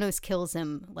 Kronos kills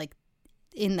him, like,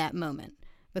 in that moment,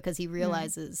 because he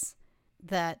realizes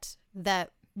that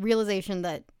realization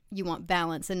that you want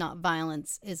balance and not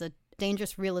violence is a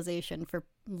dangerous realization for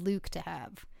Luke to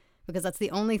have, because that's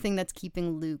the only thing that's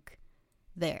keeping Luke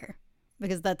there,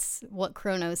 because that's what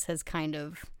Kronos has kind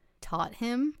of taught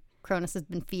him. Kronos has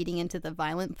been feeding into the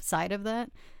violent side of that,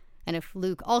 and if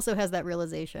Luke also has that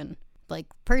realization, like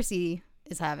Percy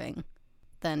is having,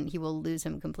 then he will lose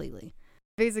him completely.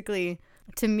 Basically,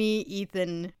 to me,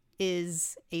 Ethan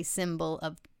is a symbol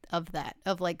of that,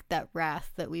 of like that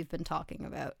wrath that we've been talking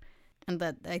about. And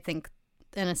that I think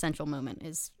an essential moment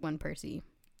is when Percy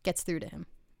gets through to him,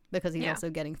 because he's also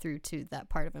getting through to that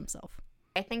part of himself.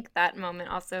 I think that moment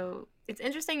also, it's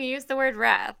interesting you use the word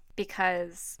wrath,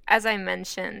 because as I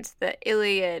mentioned, the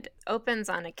Iliad opens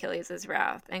on Achilles'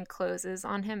 wrath and closes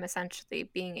on him essentially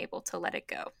being able to let it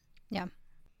go. Yeah.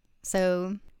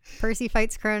 So Percy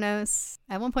fights Kronos.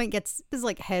 At one point gets his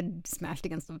like head smashed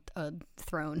against a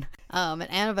throne. And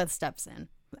Annabeth steps in.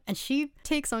 And she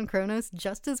takes on Kronos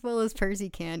just as well as Percy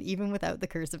can, even without the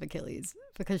curse of Achilles,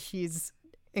 because she's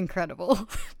incredible.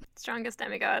 Strongest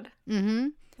demigod. Mm-hmm.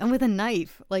 And with a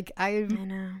knife. Like, I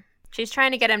know. She's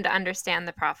trying to get him to understand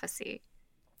the prophecy.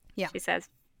 Yeah. She says,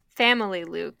 "Family,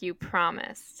 Luke, you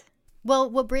promised." Well,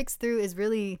 what breaks through is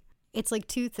really, it's like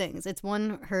two things. It's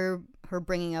one, her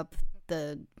bringing up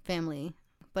the family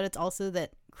but it's also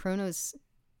that Kronos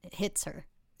hits her.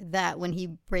 That when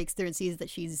he breaks through and sees that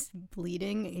she's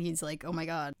bleeding, he's like, oh my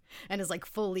god, and is like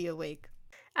fully awake.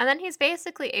 And then he's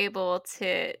basically able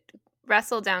to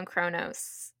wrestle down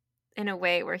Kronos in a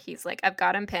way where he's like, I've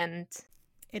got him pinned.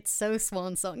 It's so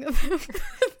swan song of him.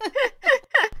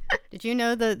 Did you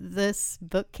know that this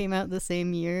book came out the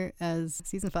same year as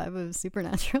season 5 of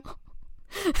Supernatural?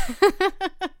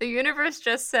 The universe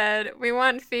just said, we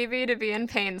want Phoebe to be in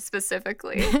pain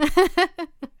specifically.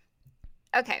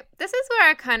 Okay, this is where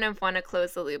I kind of want to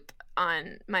close the loop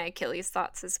on my Achilles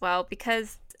thoughts as well,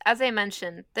 because as I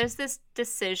mentioned, there's this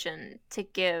decision to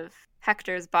give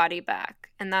Hector's body back,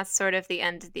 and that's sort of the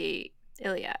end of the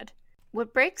Iliad.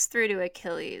 What breaks through to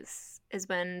Achilles is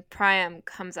when Priam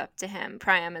comes up to him.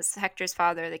 Priam is Hector's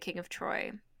father, the king of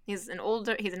Troy. He's an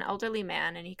elderly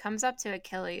man, and he comes up to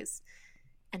Achilles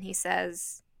and he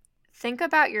says, think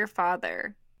about your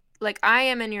father. Like, I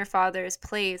am in your father's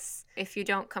place if you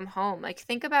don't come home. Like,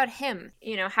 think about him.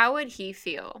 You know, how would he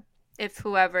feel if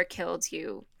whoever killed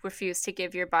you refused to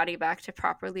give your body back to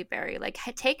properly bury? Like,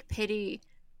 take pity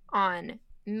on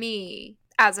me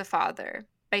as a father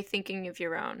by thinking of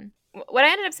your own. What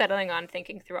I ended up settling on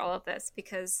thinking through all of this,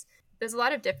 because there's a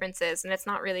lot of differences and it's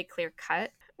not really clear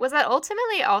cut, was that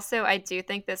ultimately also I do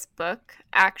think this book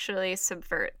actually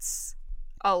subverts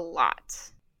a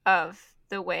lot of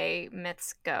the way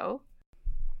myths go.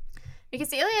 Because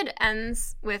the Iliad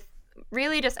ends with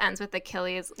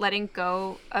Achilles letting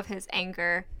go of his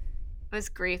anger, his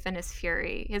grief and his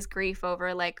fury, his grief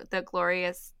over like the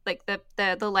glorious, like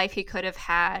the life he could have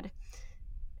had,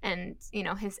 and, you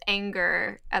know, his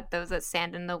anger at those that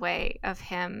stand in the way of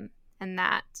him and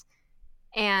that.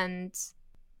 And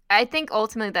I think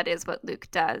ultimately that is what Luke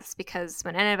does, because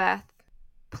when Annabeth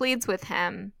pleads with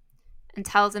him and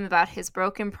tells him about his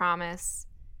broken promise,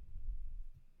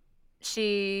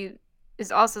 she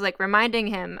is also like reminding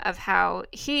him of how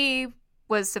he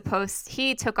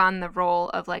took on the role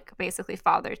of like basically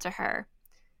father to her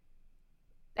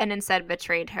and instead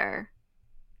betrayed her,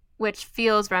 which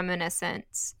feels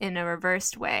reminiscent in a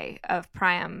reversed way of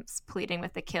Priam's pleading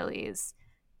with Achilles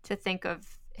to think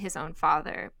of his own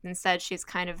father. Instead, she's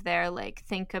kind of there like,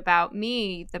 think about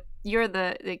me,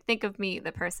 think of me,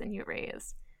 the person you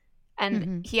raised.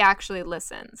 And he actually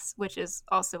listens, which is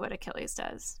also what Achilles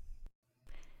does.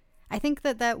 I think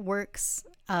that works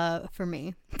for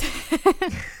me.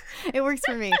 It works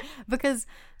for me because,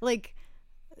 like,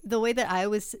 the way that I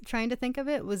was trying to think of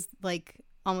it was, like,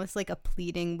 almost like a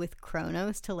pleading with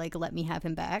Kronos to, like, let me have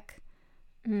him back.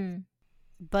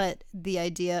 But the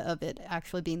idea of it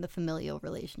actually being the familial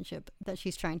relationship that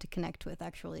she's trying to connect with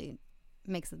actually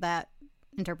makes that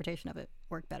interpretation of it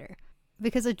work better.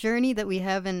 Because a journey that we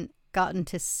haven't gotten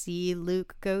to see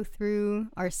Luke go through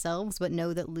ourselves, but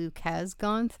know that Luke has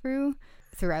gone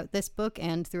throughout this book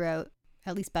and throughout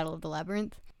at least Battle of the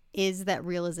Labyrinth, is that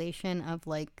realization of,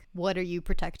 like, what are you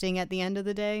protecting at the end of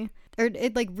the day? Or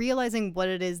it, like, realizing what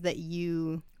it is that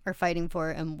you are fighting for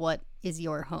and what is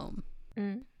your home.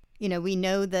 You know, we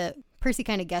know that Percy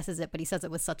kind of guesses it, but he says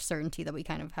it with such certainty that we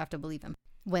kind of have to believe him.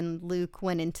 When Luke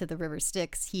went into the River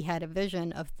Styx, he had a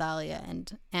vision of Thalia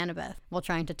and Annabeth while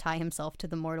trying to tie himself to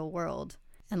the mortal world.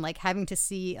 And, like, having to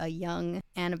see a young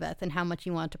Annabeth and how much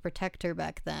he wanted to protect her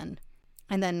back then.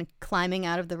 And then climbing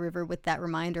out of the river with that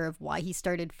reminder of why he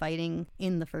started fighting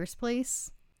in the first place.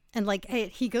 And, like,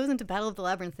 he goes into Battle of the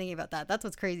Labyrinth thinking about that. That's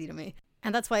what's crazy to me.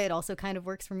 And that's why it also kind of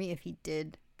works for me if he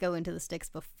did go into the Styx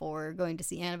before going to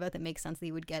see Annabeth. It makes sense that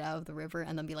he would get out of the river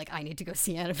and then be like, I need to go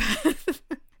see Annabeth.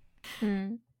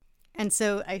 And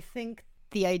so I think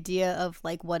the idea of,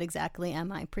 like, what exactly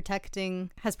am I protecting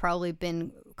has probably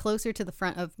been closer to the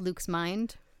front of Luke's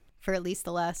mind for at least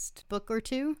the last book or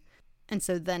two. And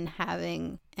so then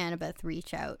having Annabeth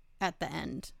reach out at the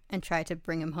end and try to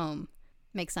bring him home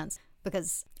makes sense.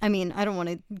 Because, I mean, I don't want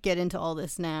to get into all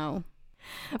this now,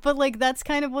 but, like, that's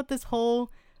kind of what this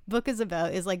whole book is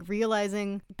about, is, like,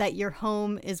 realizing that your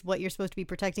home is what you're supposed to be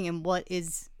protecting and what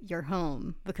is your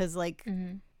home. Because, like,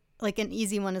 like, an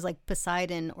easy one is, like,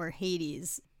 Poseidon or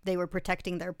Hades. They were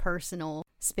protecting their personal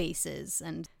spaces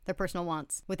and their personal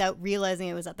wants without realizing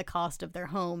it was at the cost of their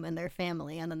home and their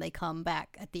family. And then they come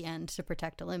back at the end to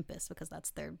protect Olympus because that's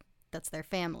their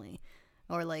family.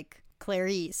 Or, like,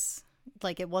 Clarice.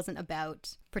 Like, it wasn't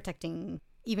about protecting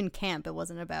even Camp. It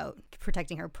wasn't about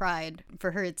protecting her pride.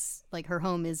 For her, it's like her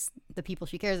home is the people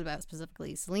she cares about,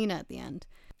 specifically Selena at the end.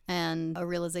 And a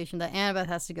realization that Annabeth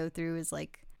has to go through is,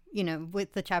 like, you know,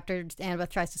 with the chapter Annabeth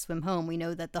tries to swim home, we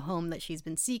know that the home that she's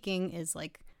been seeking is,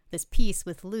 like, this peace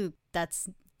with Luke. That's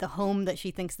the home that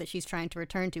she thinks that she's trying to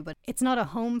return to, but it's not a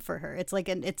home for her. It's like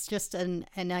it's just an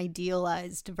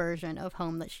idealized version of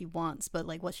home that she wants, but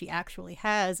like what she actually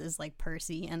has is like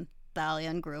Percy and Thalia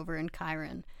and Grover and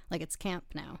Chiron. Like it's camp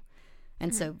now.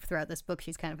 And so throughout this book,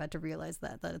 she's kind of had to realize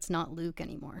that it's not Luke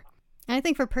anymore. And I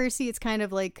think for Percy, it's kind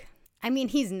of like, I mean,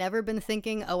 he's never been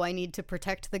thinking, oh, I need to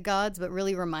protect the gods, but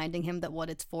really reminding him that what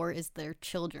it's for is their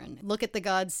children. Look at the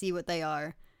gods, see what they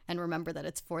are, and remember that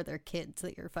it's for their kids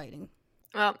that you're fighting.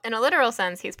 Well, in a literal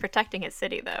sense, he's protecting his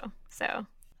city, though, so.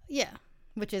 Yeah,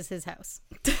 which is his house.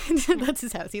 That's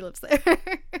his house. He lives there.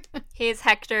 He's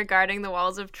Hector guarding the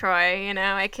walls of Troy, you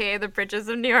know, aka the bridges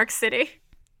of New York City.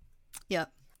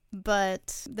 Yep.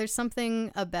 But there's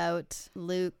something about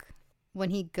Luke, when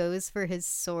he goes for his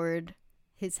sword,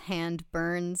 his hand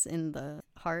burns in the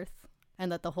hearth,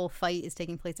 and that the whole fight is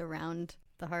taking place around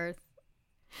the hearth.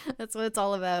 That's what it's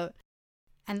all about.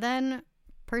 And then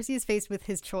Percy is faced with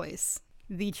his choice,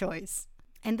 the choice.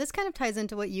 And this kind of ties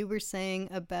into what you were saying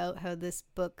about how this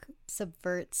book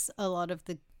subverts a lot of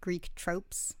the Greek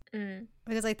tropes.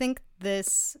 Because I think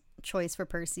this choice for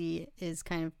Percy is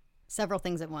kind of several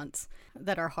things at once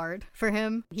that are hard for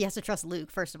him. He has to trust Luke,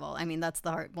 first of all. I mean, that's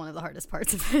one of the hardest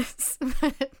parts of this.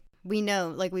 But we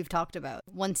know, like we've talked about,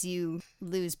 once you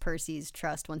lose Percy's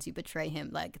trust, once you betray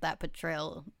him, like that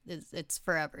betrayal it's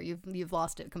forever. You've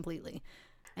lost it completely.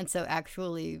 And so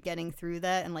actually getting through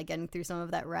that and like getting through some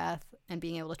of that wrath and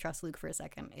being able to trust Luke for a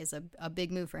second is a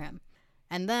big move for him.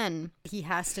 And then he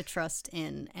has to trust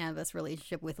in Annabeth's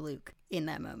relationship with Luke in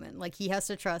that moment. Like he has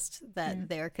to trust that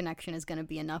their connection is going to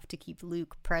be enough to keep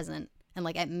Luke present and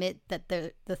like admit that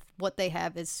the what they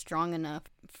have is strong enough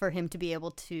for him to be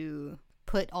able to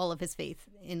put all of his faith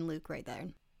in Luke right there.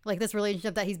 Like this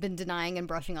relationship that he's been denying and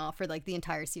brushing off for like the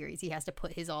entire series, he has to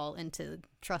put his all into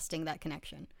trusting that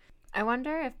connection. I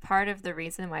wonder if part of the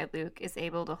reason why Luke is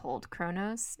able to hold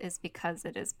Kronos is because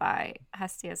it is by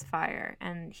Hestia's fire,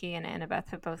 and he and Annabeth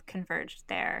have both converged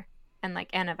there. And like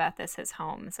Annabeth is his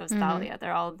home, so is Thalia.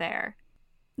 They're all there.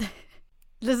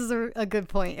 This is a good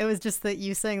point. It was just that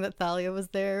you saying that Thalia was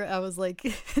there, I was like,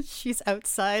 she's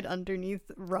outside underneath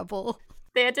rubble.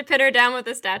 They had to pin her down with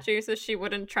a statue so she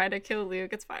wouldn't try to kill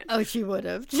Luke. It's fine. Oh, she would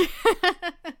have.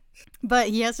 But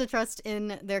he has to trust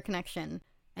in their connection.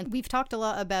 And we've talked a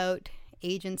lot about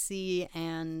agency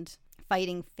and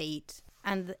fighting fate.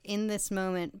 And in this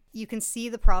moment, you can see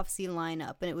the prophecy line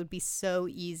up, and it would be so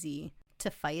easy to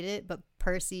fight it. But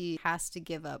Percy has to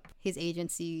give up his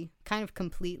agency kind of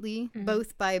completely,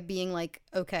 both by being like,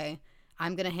 okay,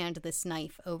 I'm going to hand this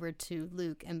knife over to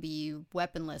Luke and be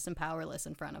weaponless and powerless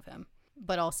in front of him.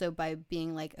 But also by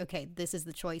being like, okay, this is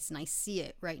the choice, and I see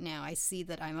it right now. I see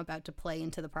that I'm about to play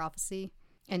into the prophecy.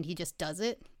 And he just does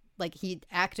it. Like he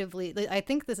actively, I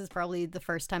think this is probably the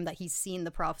first time that he's seen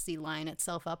the prophecy line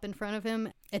itself up in front of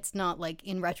him. It's not like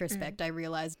in retrospect, I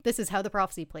realized this is how the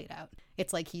prophecy played out.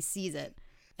 It's like he sees it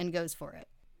and goes for it.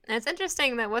 And it's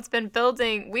interesting that what's been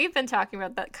building, we've been talking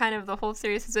about that kind of the whole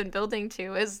series has been building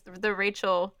to, is the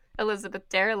Rachel Elizabeth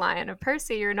Dare line of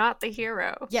Percy, you're not the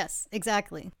hero. Yes,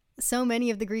 exactly. So many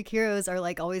of the Greek heroes are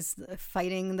like always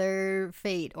fighting their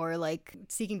fate or like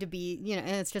seeking to be, you know,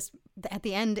 and it's just at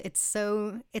the end, it's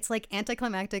like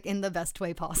anticlimactic in the best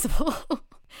way possible,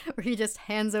 where he just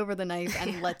hands over the knife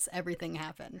and lets everything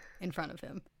happen in front of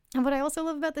him. And what I also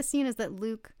love about this scene is that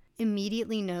Luke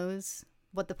immediately knows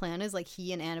what the plan is. Like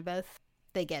he and Annabeth,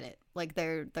 they get it. Like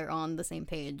they're on the same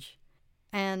page.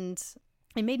 And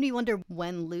it made me wonder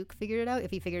when Luke figured it out, if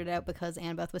he figured it out because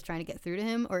Annabeth was trying to get through to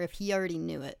him, or if he already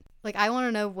knew it. Like, I want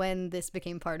to know when this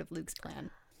became part of Luke's plan.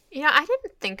 You know, I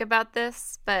didn't think about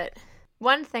this, but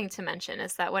one thing to mention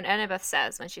is that when Annabeth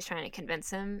says, when she's trying to convince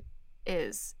him,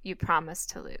 is, you promised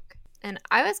to Luke. And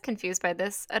I was confused by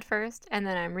this at first, and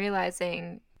then I'm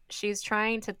realizing she's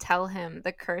trying to tell him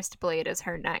the cursed blade is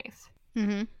her knife.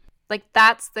 Mm-hmm. Like,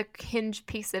 that's the hinge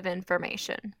piece of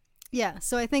information. Yeah,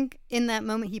 so I think in that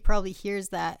moment he probably hears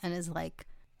that and is like,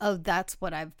 oh, that's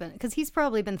what I've been... Because he's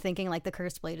probably been thinking, like, the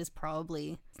cursed blade is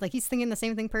probably... Like, he's thinking the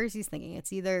same thing Percy's thinking.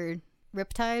 It's either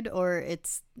Riptide or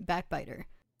it's Backbiter.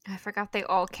 I forgot they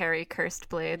all carry cursed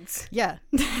blades. Yeah,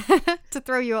 to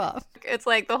throw you off. It's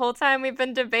like the whole time we've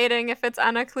been debating if it's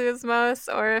Anaklusmos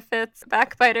or if it's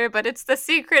Backbiter, but it's the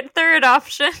secret third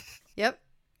option. Yep.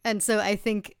 And so I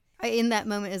think in that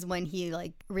moment is when he,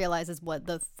 like, realizes what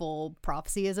the full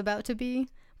prophecy is about to be.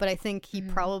 But I think he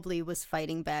probably was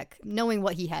fighting back, knowing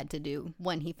what he had to do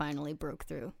when he finally broke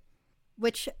through.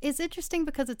 Which is interesting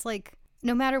because it's like,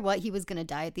 no matter what, he was going to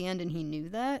die at the end, and he knew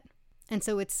that. And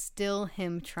so it's still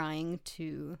him trying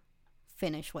to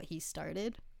finish what he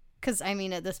started. Because, I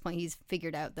mean, at this point, he's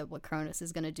figured out that what Cronus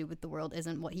is going to do with the world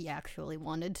isn't what he actually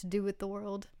wanted to do with the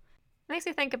world. It makes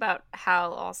me think about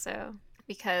Hal also,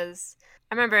 because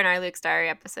I remember in our Luke's Diary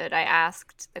episode, I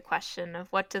asked the question of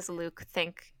what does Luke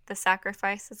think the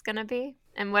sacrifice is going to be?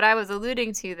 And what I was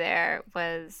alluding to there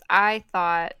was I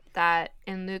thought that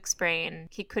in Luke's brain,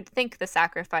 he could think the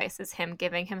sacrifice is him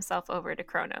giving himself over to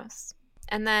Kronos.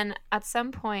 And then at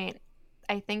some point,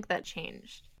 I think that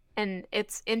changed. And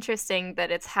it's interesting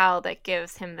that it's Hal that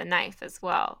gives him the knife as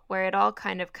well, where it all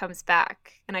kind of comes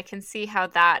back. And I can see how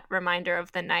that reminder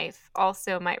of the knife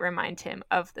also might remind him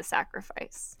of the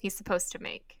sacrifice he's supposed to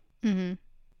make. Mm-hmm.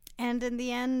 And in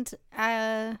the end,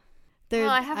 I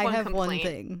have one one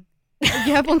thing.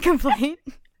 You have one complaint?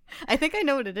 I think I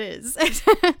know what it is.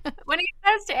 When he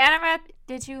says to Annabeth,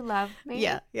 "Did you love me?"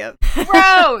 Yeah, yep.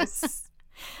 Gross!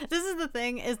 This is the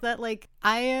thing, is that, like,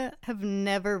 I have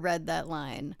never read that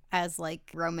line as, like,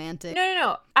 romantic.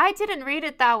 No. I didn't read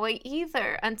it that way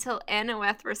either until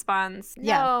Annabeth responds, "No,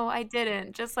 Yeah. I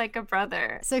didn't, just like a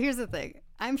brother." So here's the thing.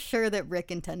 I'm sure that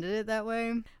Rick intended it that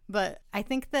way, but I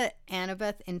think that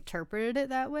Annabeth interpreted it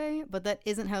that way, but that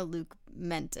isn't how Luke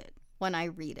meant it when I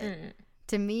read it.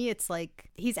 To me, it's like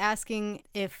he's asking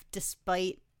if,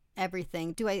 despite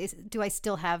everything, do I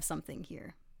still have something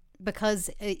here? Because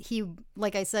he,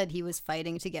 like I said, he was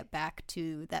fighting to get back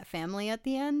to that family at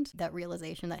the end, that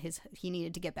realization that he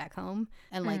needed to get back home.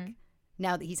 And, like,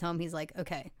 now that he's home, he's like,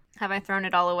 okay. Have I thrown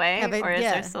it all away? Or is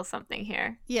yeah. there still something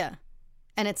here? Yeah.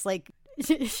 And it's like,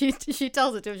 she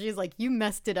tells it to him. She's like, you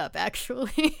messed it up,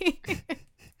 actually.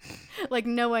 Like,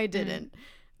 no, I didn't.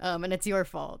 And it's your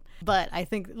fault. But I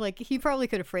think, like, he probably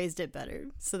could have phrased it better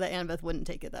so that Annabeth wouldn't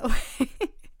take it that way.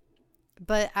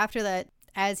 But after that,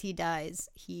 as he dies,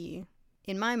 he,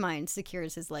 in my mind,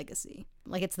 secures his legacy.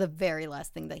 Like, it's the very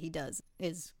last thing that he does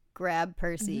is grab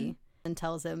Percy and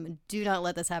tells him, do not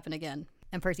let this happen again.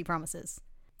 And Percy promises.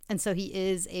 And so he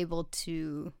is able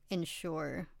to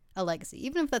ensure a legacy,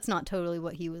 even if that's not totally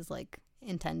what he was, like,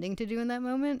 intending to do in that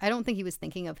moment. I don't think he was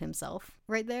thinking of himself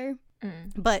right there.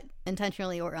 But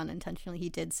intentionally or unintentionally, he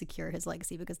did secure his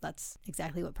legacy, because that's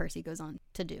exactly what Percy goes on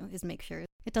to do, is make sure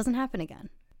it doesn't happen again.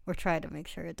 Or try to make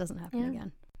sure it doesn't happen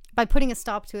again. By putting a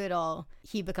stop to it all,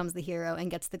 he becomes the hero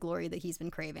and gets the glory that he's been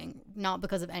craving, not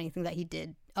because of anything that he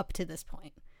did up to this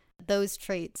point. Those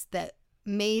traits that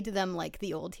made them like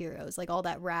the old heroes, like all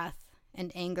that wrath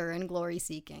and anger and glory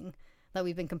seeking that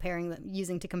we've been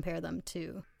using to compare them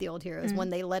to the old heroes,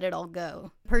 when they let it all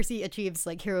go, Percy achieves,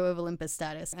 like, hero of Olympus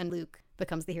status, and Luke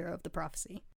becomes the hero of the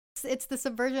prophecy. It's the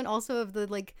subversion also of the,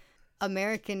 like,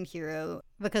 American hero,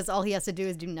 because all he has to do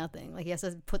is do nothing. Like, he has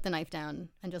to put the knife down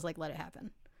and just, like, let it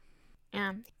happen.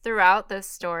 Yeah. Throughout this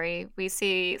story, we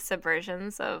see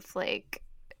subversions of, like,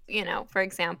 you know, for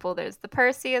example, there's the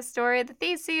Perseus story, the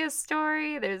Theseus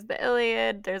story, there's the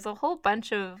Iliad, there's a whole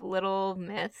bunch of little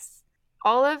myths.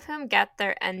 All of them get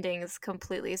their endings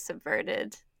completely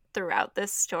subverted throughout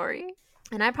this story.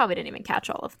 And I probably didn't even catch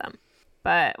all of them.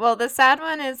 But, well, the sad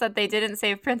one is that they didn't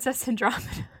save Princess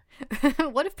Andromeda.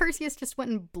 What if Perseus just went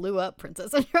and blew up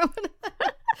Princess Andromeda?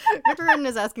 Everyone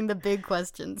is asking the big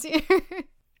questions here.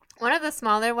 One of the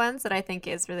smaller ones that I think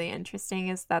is really interesting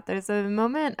is that there's a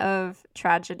moment of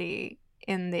tragedy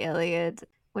in the Iliad,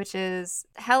 which is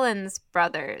Helen's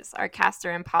brothers are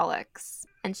Castor and Pollux.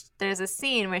 And there's a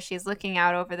scene where she's looking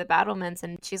out over the battlements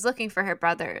and she's looking for her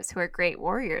brothers who are great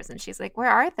warriors. And she's like,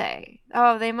 where are they?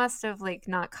 Oh, they must have, like,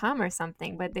 not come or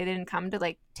something, but they didn't come to,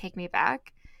 like, take me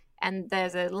back. And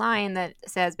there's a line that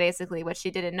says basically what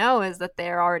she didn't know is that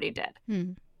they're already dead.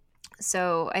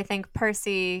 So I think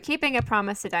Percy keeping a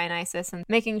promise to Dionysus and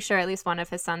making sure at least one of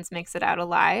his sons makes it out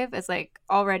alive is, like,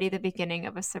 already the beginning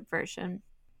of a subversion.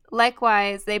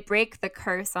 Likewise, they break the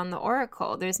curse on the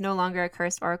oracle. There's no longer a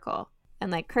cursed oracle.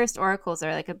 And, like, cursed oracles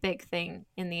are, like, a big thing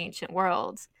in the ancient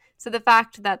world. So the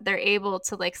fact that they're able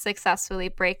to, like, successfully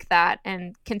break that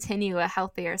and continue a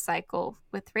healthier cycle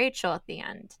with Rachel at the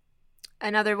end.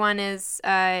 Another one is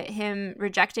him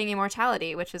rejecting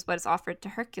immortality, which is what is offered to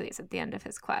Hercules at the end of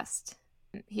his quest.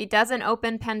 He doesn't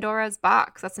open Pandora's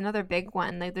box. That's another big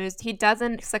one. Like, he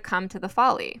doesn't succumb to the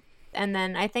folly. And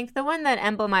then I think the one that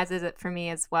emblemizes it for me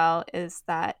as well is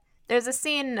that there's a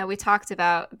scene that we talked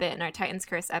about a bit in our Titan's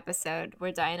Curse episode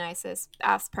where Dionysus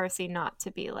asks Percy not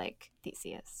to be like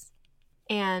Theseus.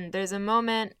 And there's a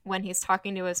moment when he's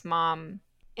talking to his mom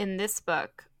in this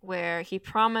book where he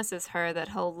promises her that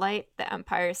he'll light the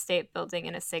Empire State Building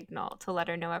in a signal to let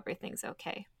her know everything's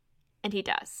okay. And he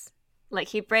does. Like,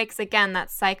 he breaks, again,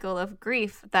 that cycle of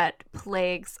grief that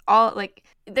plagues all, like,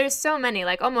 there's so many,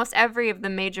 like, almost every of the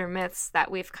major myths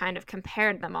that we've kind of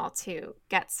compared them all to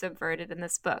gets subverted in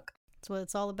this book. That's what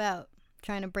it's all about.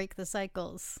 trying to break the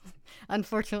cycles.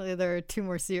 Unfortunately, there are 2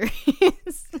 more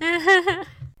series.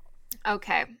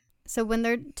 Okay. So when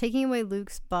they're taking away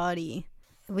Luke's body,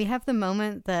 we have the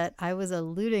moment that I was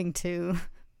alluding to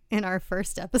in our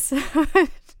first episode.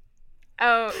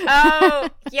 Oh,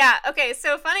 yeah. Okay,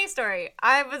 so funny story.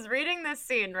 I was reading this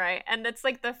scene, right? And it's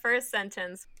like the first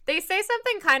sentence. They say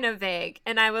something kind of vague,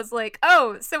 and I was like,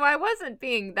 oh, so I wasn't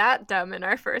being that dumb in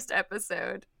our first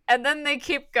episode. And then they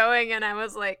keep going, and I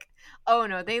was like, oh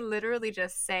no, they literally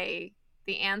just say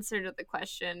the answer to the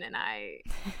question, and I...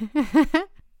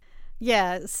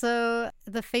 Yeah, so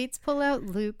the Fates pull out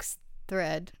Luke's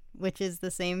thread, which is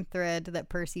the same thread that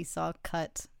Percy saw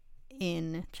cut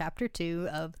in chapter 2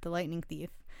 of The Lightning Thief.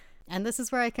 And this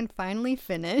is where I can finally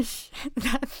finish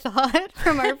that thought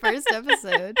from our first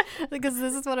episode, because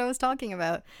this is what I was talking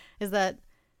about, is that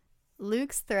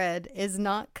Luke's thread is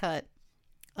not cut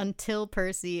until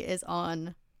Percy is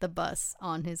on the bus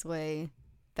on his way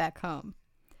back home.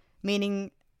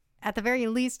 Meaning, at the very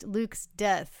least, Luke's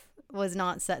death was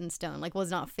not set in stone, like was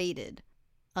not fated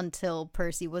until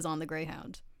Percy was on the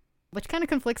Greyhound. Which kind of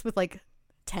conflicts with like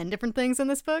 10 different things in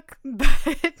this book,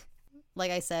 but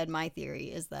like I said, my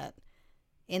theory is that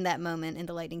in that moment in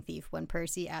The Lightning Thief, when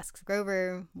Percy asks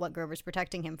Grover what Grover's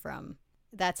protecting him from,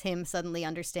 that's him suddenly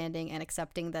understanding and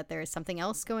accepting that there is something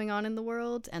else going on in the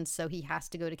world, and so he has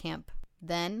to go to camp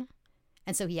then,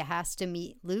 and so he has to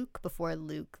meet Luke before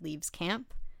Luke leaves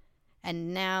camp,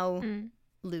 and now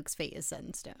Luke's fate is set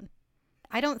in stone.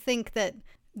 I don't think that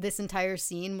this entire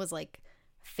scene was like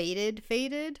fated.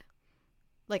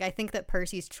 Like, I think that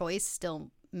Percy's choice still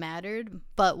mattered,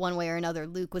 but one way or another,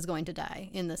 Luke was going to die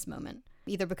in this moment.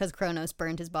 Either because Kronos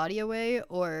burned his body away,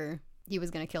 or he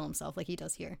was going to kill himself like he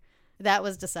does here. That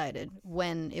was decided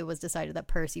when it was decided that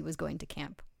Percy was going to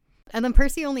camp. And then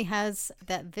Percy only has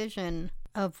that vision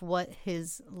of what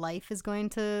his life is going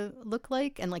to look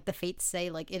like, and like the Fates say,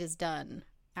 like, it is done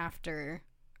after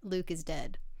Luke is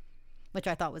dead, which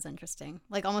I thought was interesting.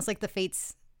 Like, almost like the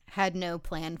Fates had no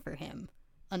plan for him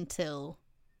until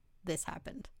this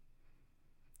happened.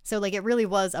 So like it really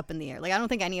was up in the air. Like, I don't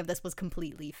think any of this was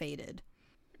completely fated.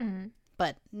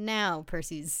 But now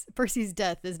Percy's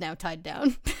death is now tied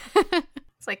down.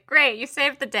 It's like, great, you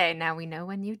saved the day. Now we know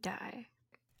when you die.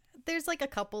 There's like a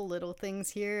couple little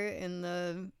things here in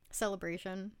the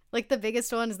celebration. Like, the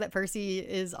biggest one is that Percy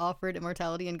is offered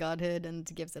immortality and godhood and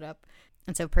gives it up.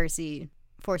 And so Percy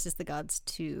forces the gods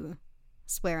to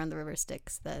swear on the river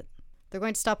Styx that they're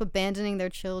going to stop abandoning their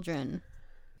children.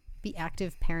 Be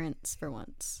active parents for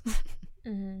once.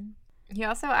 He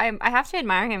also, I have to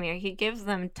admire him here. He gives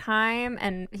them time,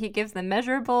 and he gives them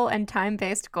measurable and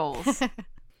time-based goals.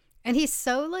 And he's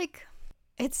so like,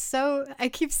 it's so, I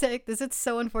keep saying this, it's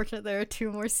so unfortunate there are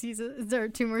 2 more seasons, there are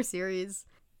 2 more series,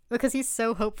 because he's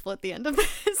so hopeful at the end of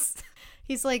this.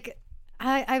 He's like,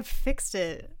 I've fixed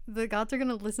it. The gods are going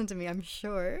to listen to me, I'm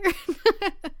sure.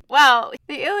 Well,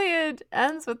 the Iliad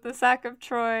ends with the sack of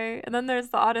Troy, and then there's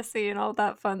the Odyssey and all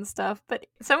that fun stuff. But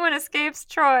someone escapes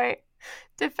Troy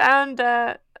to found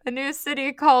a new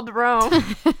city called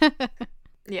Rome.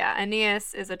 Yeah,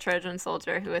 Aeneas is a Trojan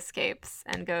soldier who escapes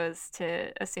and goes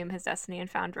to assume his destiny and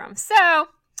found Rome. So,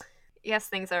 yes,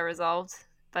 things are resolved,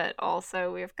 but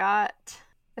also we've got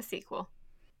a sequel.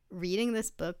 Reading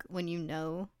this book when you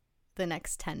know the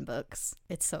next 10 books,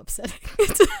 it's so upsetting.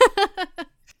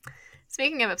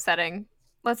 Speaking of upsetting,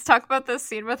 let's talk about this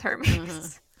scene with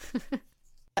Hermes.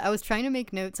 I was trying to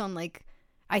make notes on, like,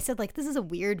 I said, like, this is a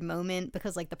weird moment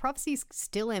because, like, the prophecy's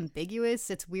still ambiguous.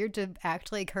 It's weird to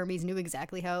act like Hermes knew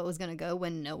exactly how it was going to go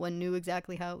when no one knew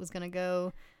exactly how it was going to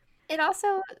go. It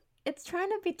also, it's trying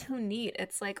to be too neat.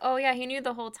 It's like, oh yeah, he knew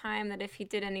the whole time that if he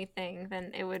did anything,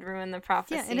 then it would ruin the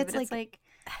prophecy. Yeah, and it's like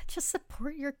just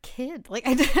support your kid. Like,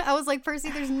 I was like,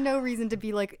 Percy, there's no reason to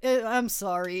be like, I'm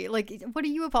sorry. Like, what are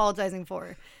you apologizing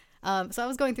for? So I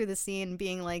was going through the scene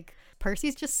being like,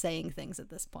 Percy's just saying things at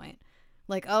this point.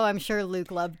 Like, oh, I'm sure Luke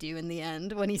loved you in the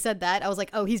end. When he said that, I was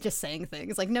like, oh, he's just saying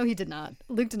things. Like, no, he did not.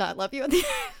 Luke did not love you at the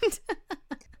end.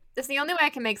 It's the only way I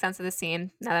can make sense of the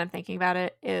scene, now that I'm thinking about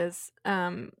it, is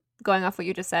going off what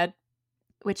you just said,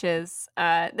 which is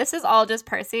this is all just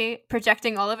Percy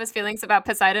projecting all of his feelings about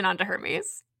Poseidon onto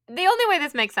Hermes. The only way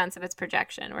this makes sense of it's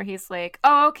projection, where he's like,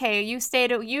 oh, okay, you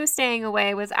staying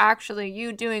away was actually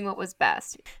you doing what was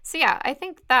best. So yeah, I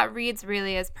think that reads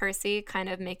really as Percy kind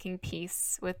of making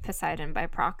peace with Poseidon by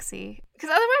proxy.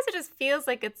 Because otherwise it just feels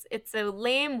like it's a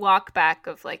lame walk back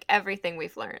of like everything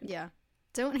we've learned. Yeah.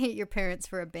 Don't hate your parents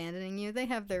for abandoning you. They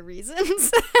have their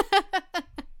reasons.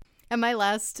 And my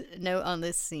last note on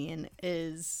this scene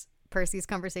is Percy's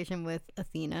conversation with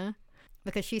Athena,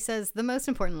 because she says the most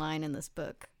important line in this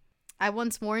book. I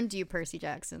once warned you, Percy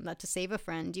Jackson, that to save a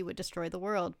friend, you would destroy the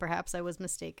world. Perhaps I was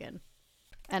mistaken.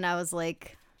 And I was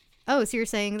like, oh, so you're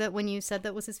saying that when you said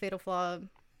that was his fatal flaw,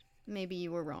 maybe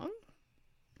you were wrong?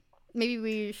 Maybe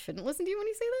we shouldn't listen to you when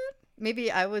you say that?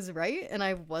 Maybe I was right and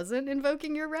I wasn't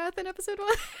invoking your wrath in episode 1?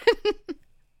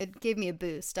 It gave me a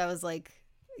boost. I was like,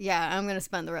 yeah, I'm going to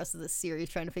spend the rest of this series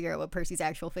trying to figure out what Percy's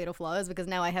actual fatal flaw is, because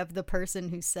now I have the person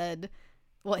who said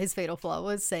what his fatal flaw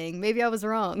was saying, maybe I was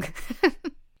wrong.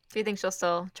 Do you think she'll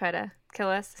still try to kill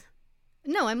us?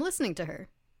 No, I'm listening to her.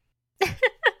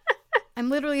 I'm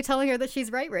literally telling her that she's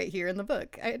right here in the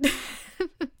book.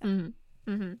 Mm-hmm.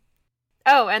 Mm-hmm.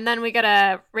 Oh, and then we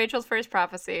got Rachel's first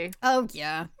prophecy. Oh,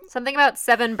 yeah. Something about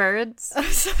 7 birds.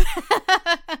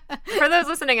 For those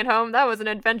listening at home, that was an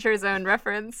Adventure Zone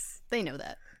reference. They know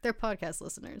that. They're podcast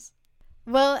listeners.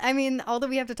 Well, I mean, all that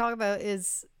we have to talk about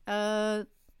is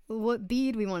what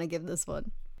bead we want to give this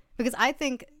one. Because I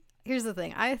think, here's the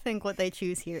thing, I think what they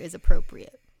choose here is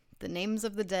appropriate. The names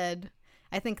of the dead.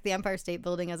 I think the Empire State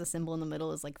Building as a symbol in the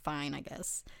middle is, like, fine, I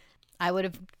guess. I would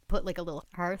have put, like, a little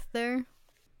hearth there.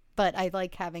 But I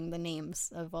like having the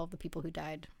names of all the people who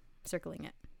died circling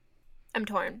it. I'm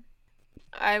torn.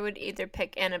 I would either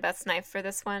pick Annabeth's knife for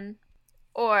this one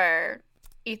or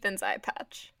Ethan's eye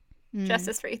patch.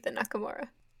 Justice for Ethan Nakamura.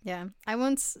 Yeah. I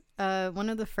once, one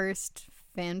of the first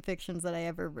fan fictions that I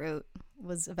ever wrote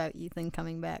was about Ethan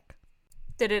coming back.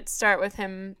 Did it start with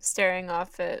him staring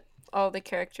off at all the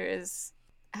characters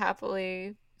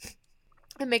happily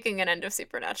and making an End of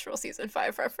Supernatural season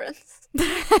 5 reference?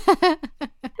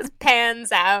 Just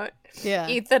pans out. Yeah.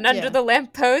 Ethan under the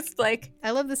lamppost, like.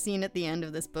 I love the scene at the end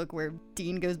of this book where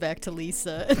Dean goes back to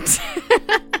Lisa.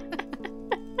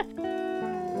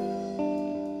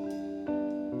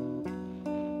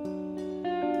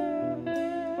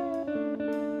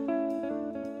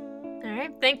 All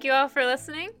right, thank you all for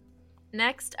listening.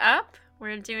 Next up,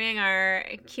 we're doing our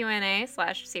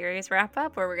Q&A/series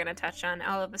wrap-up, where we're going to touch on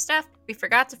all of the stuff we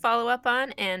forgot to follow up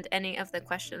on and any of the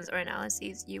questions or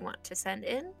analyses you want to send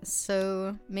in.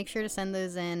 So make sure to send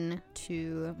those in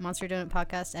to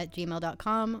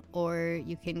monsterdonutpodcast@gmail.com, or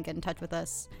you can get in touch with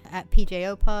us at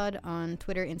PJOpod on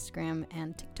Twitter, Instagram,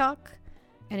 and TikTok.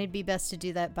 And it'd be best to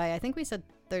do that by, I think we said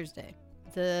Thursday,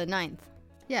 the 9th.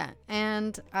 Yeah,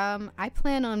 and I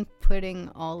plan on putting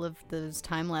all of those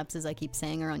time lapses I keep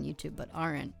saying are on YouTube but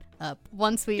aren't up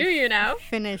once we've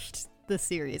finished the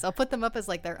series. I'll put them up as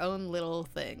like their own little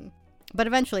thing. But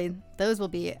eventually, those will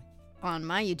be on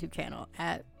my YouTube channel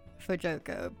at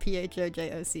Fojoko,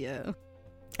 Phojoco.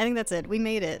 I think that's it. We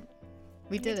made it.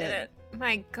 We did it.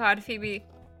 My God, Phoebe.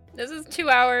 This is 2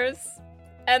 hours.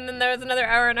 And then there was another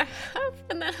hour and a half.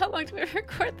 And then how long did we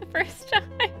record the first time?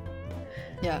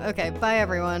 Yeah, okay. Bye,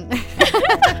 everyone.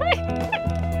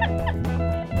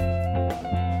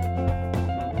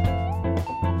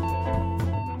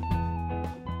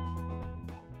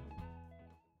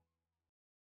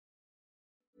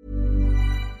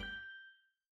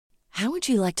 How would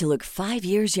you like to look 5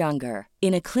 years younger?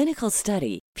 In a clinical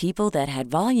study, people that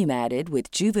had volume added with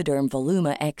Juvederm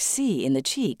Voluma XC in the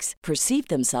cheeks perceived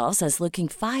themselves as looking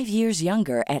 5 years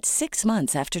younger at 6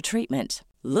 months after treatment.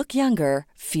 Look younger,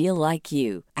 feel like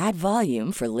you. Add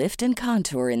volume for lift and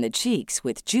contour in the cheeks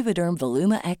with Juvederm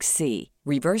Voluma XC.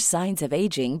 Reverse signs of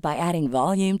aging by adding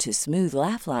volume to smooth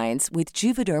laugh lines with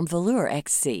Juvederm Volure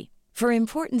XC. For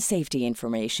important safety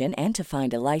information and to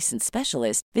find a licensed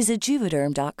specialist, visit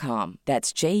Juvederm.com.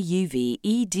 That's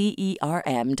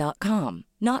JUVEDERM.com.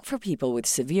 Not for people with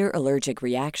severe allergic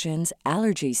reactions,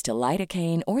 allergies to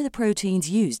lidocaine, or the proteins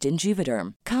used in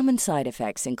Juvederm. Common side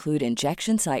effects include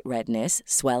injection site redness,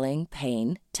 swelling,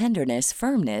 pain, tenderness,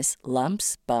 firmness,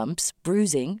 lumps, bumps,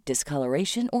 bruising,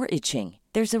 discoloration, or itching.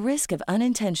 There's a risk of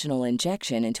unintentional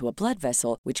injection into a blood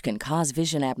vessel, which can cause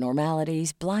vision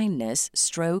abnormalities, blindness,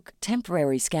 stroke,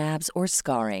 temporary scabs, or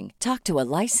scarring. Talk to a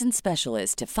licensed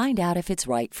specialist to find out if it's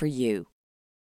right for you.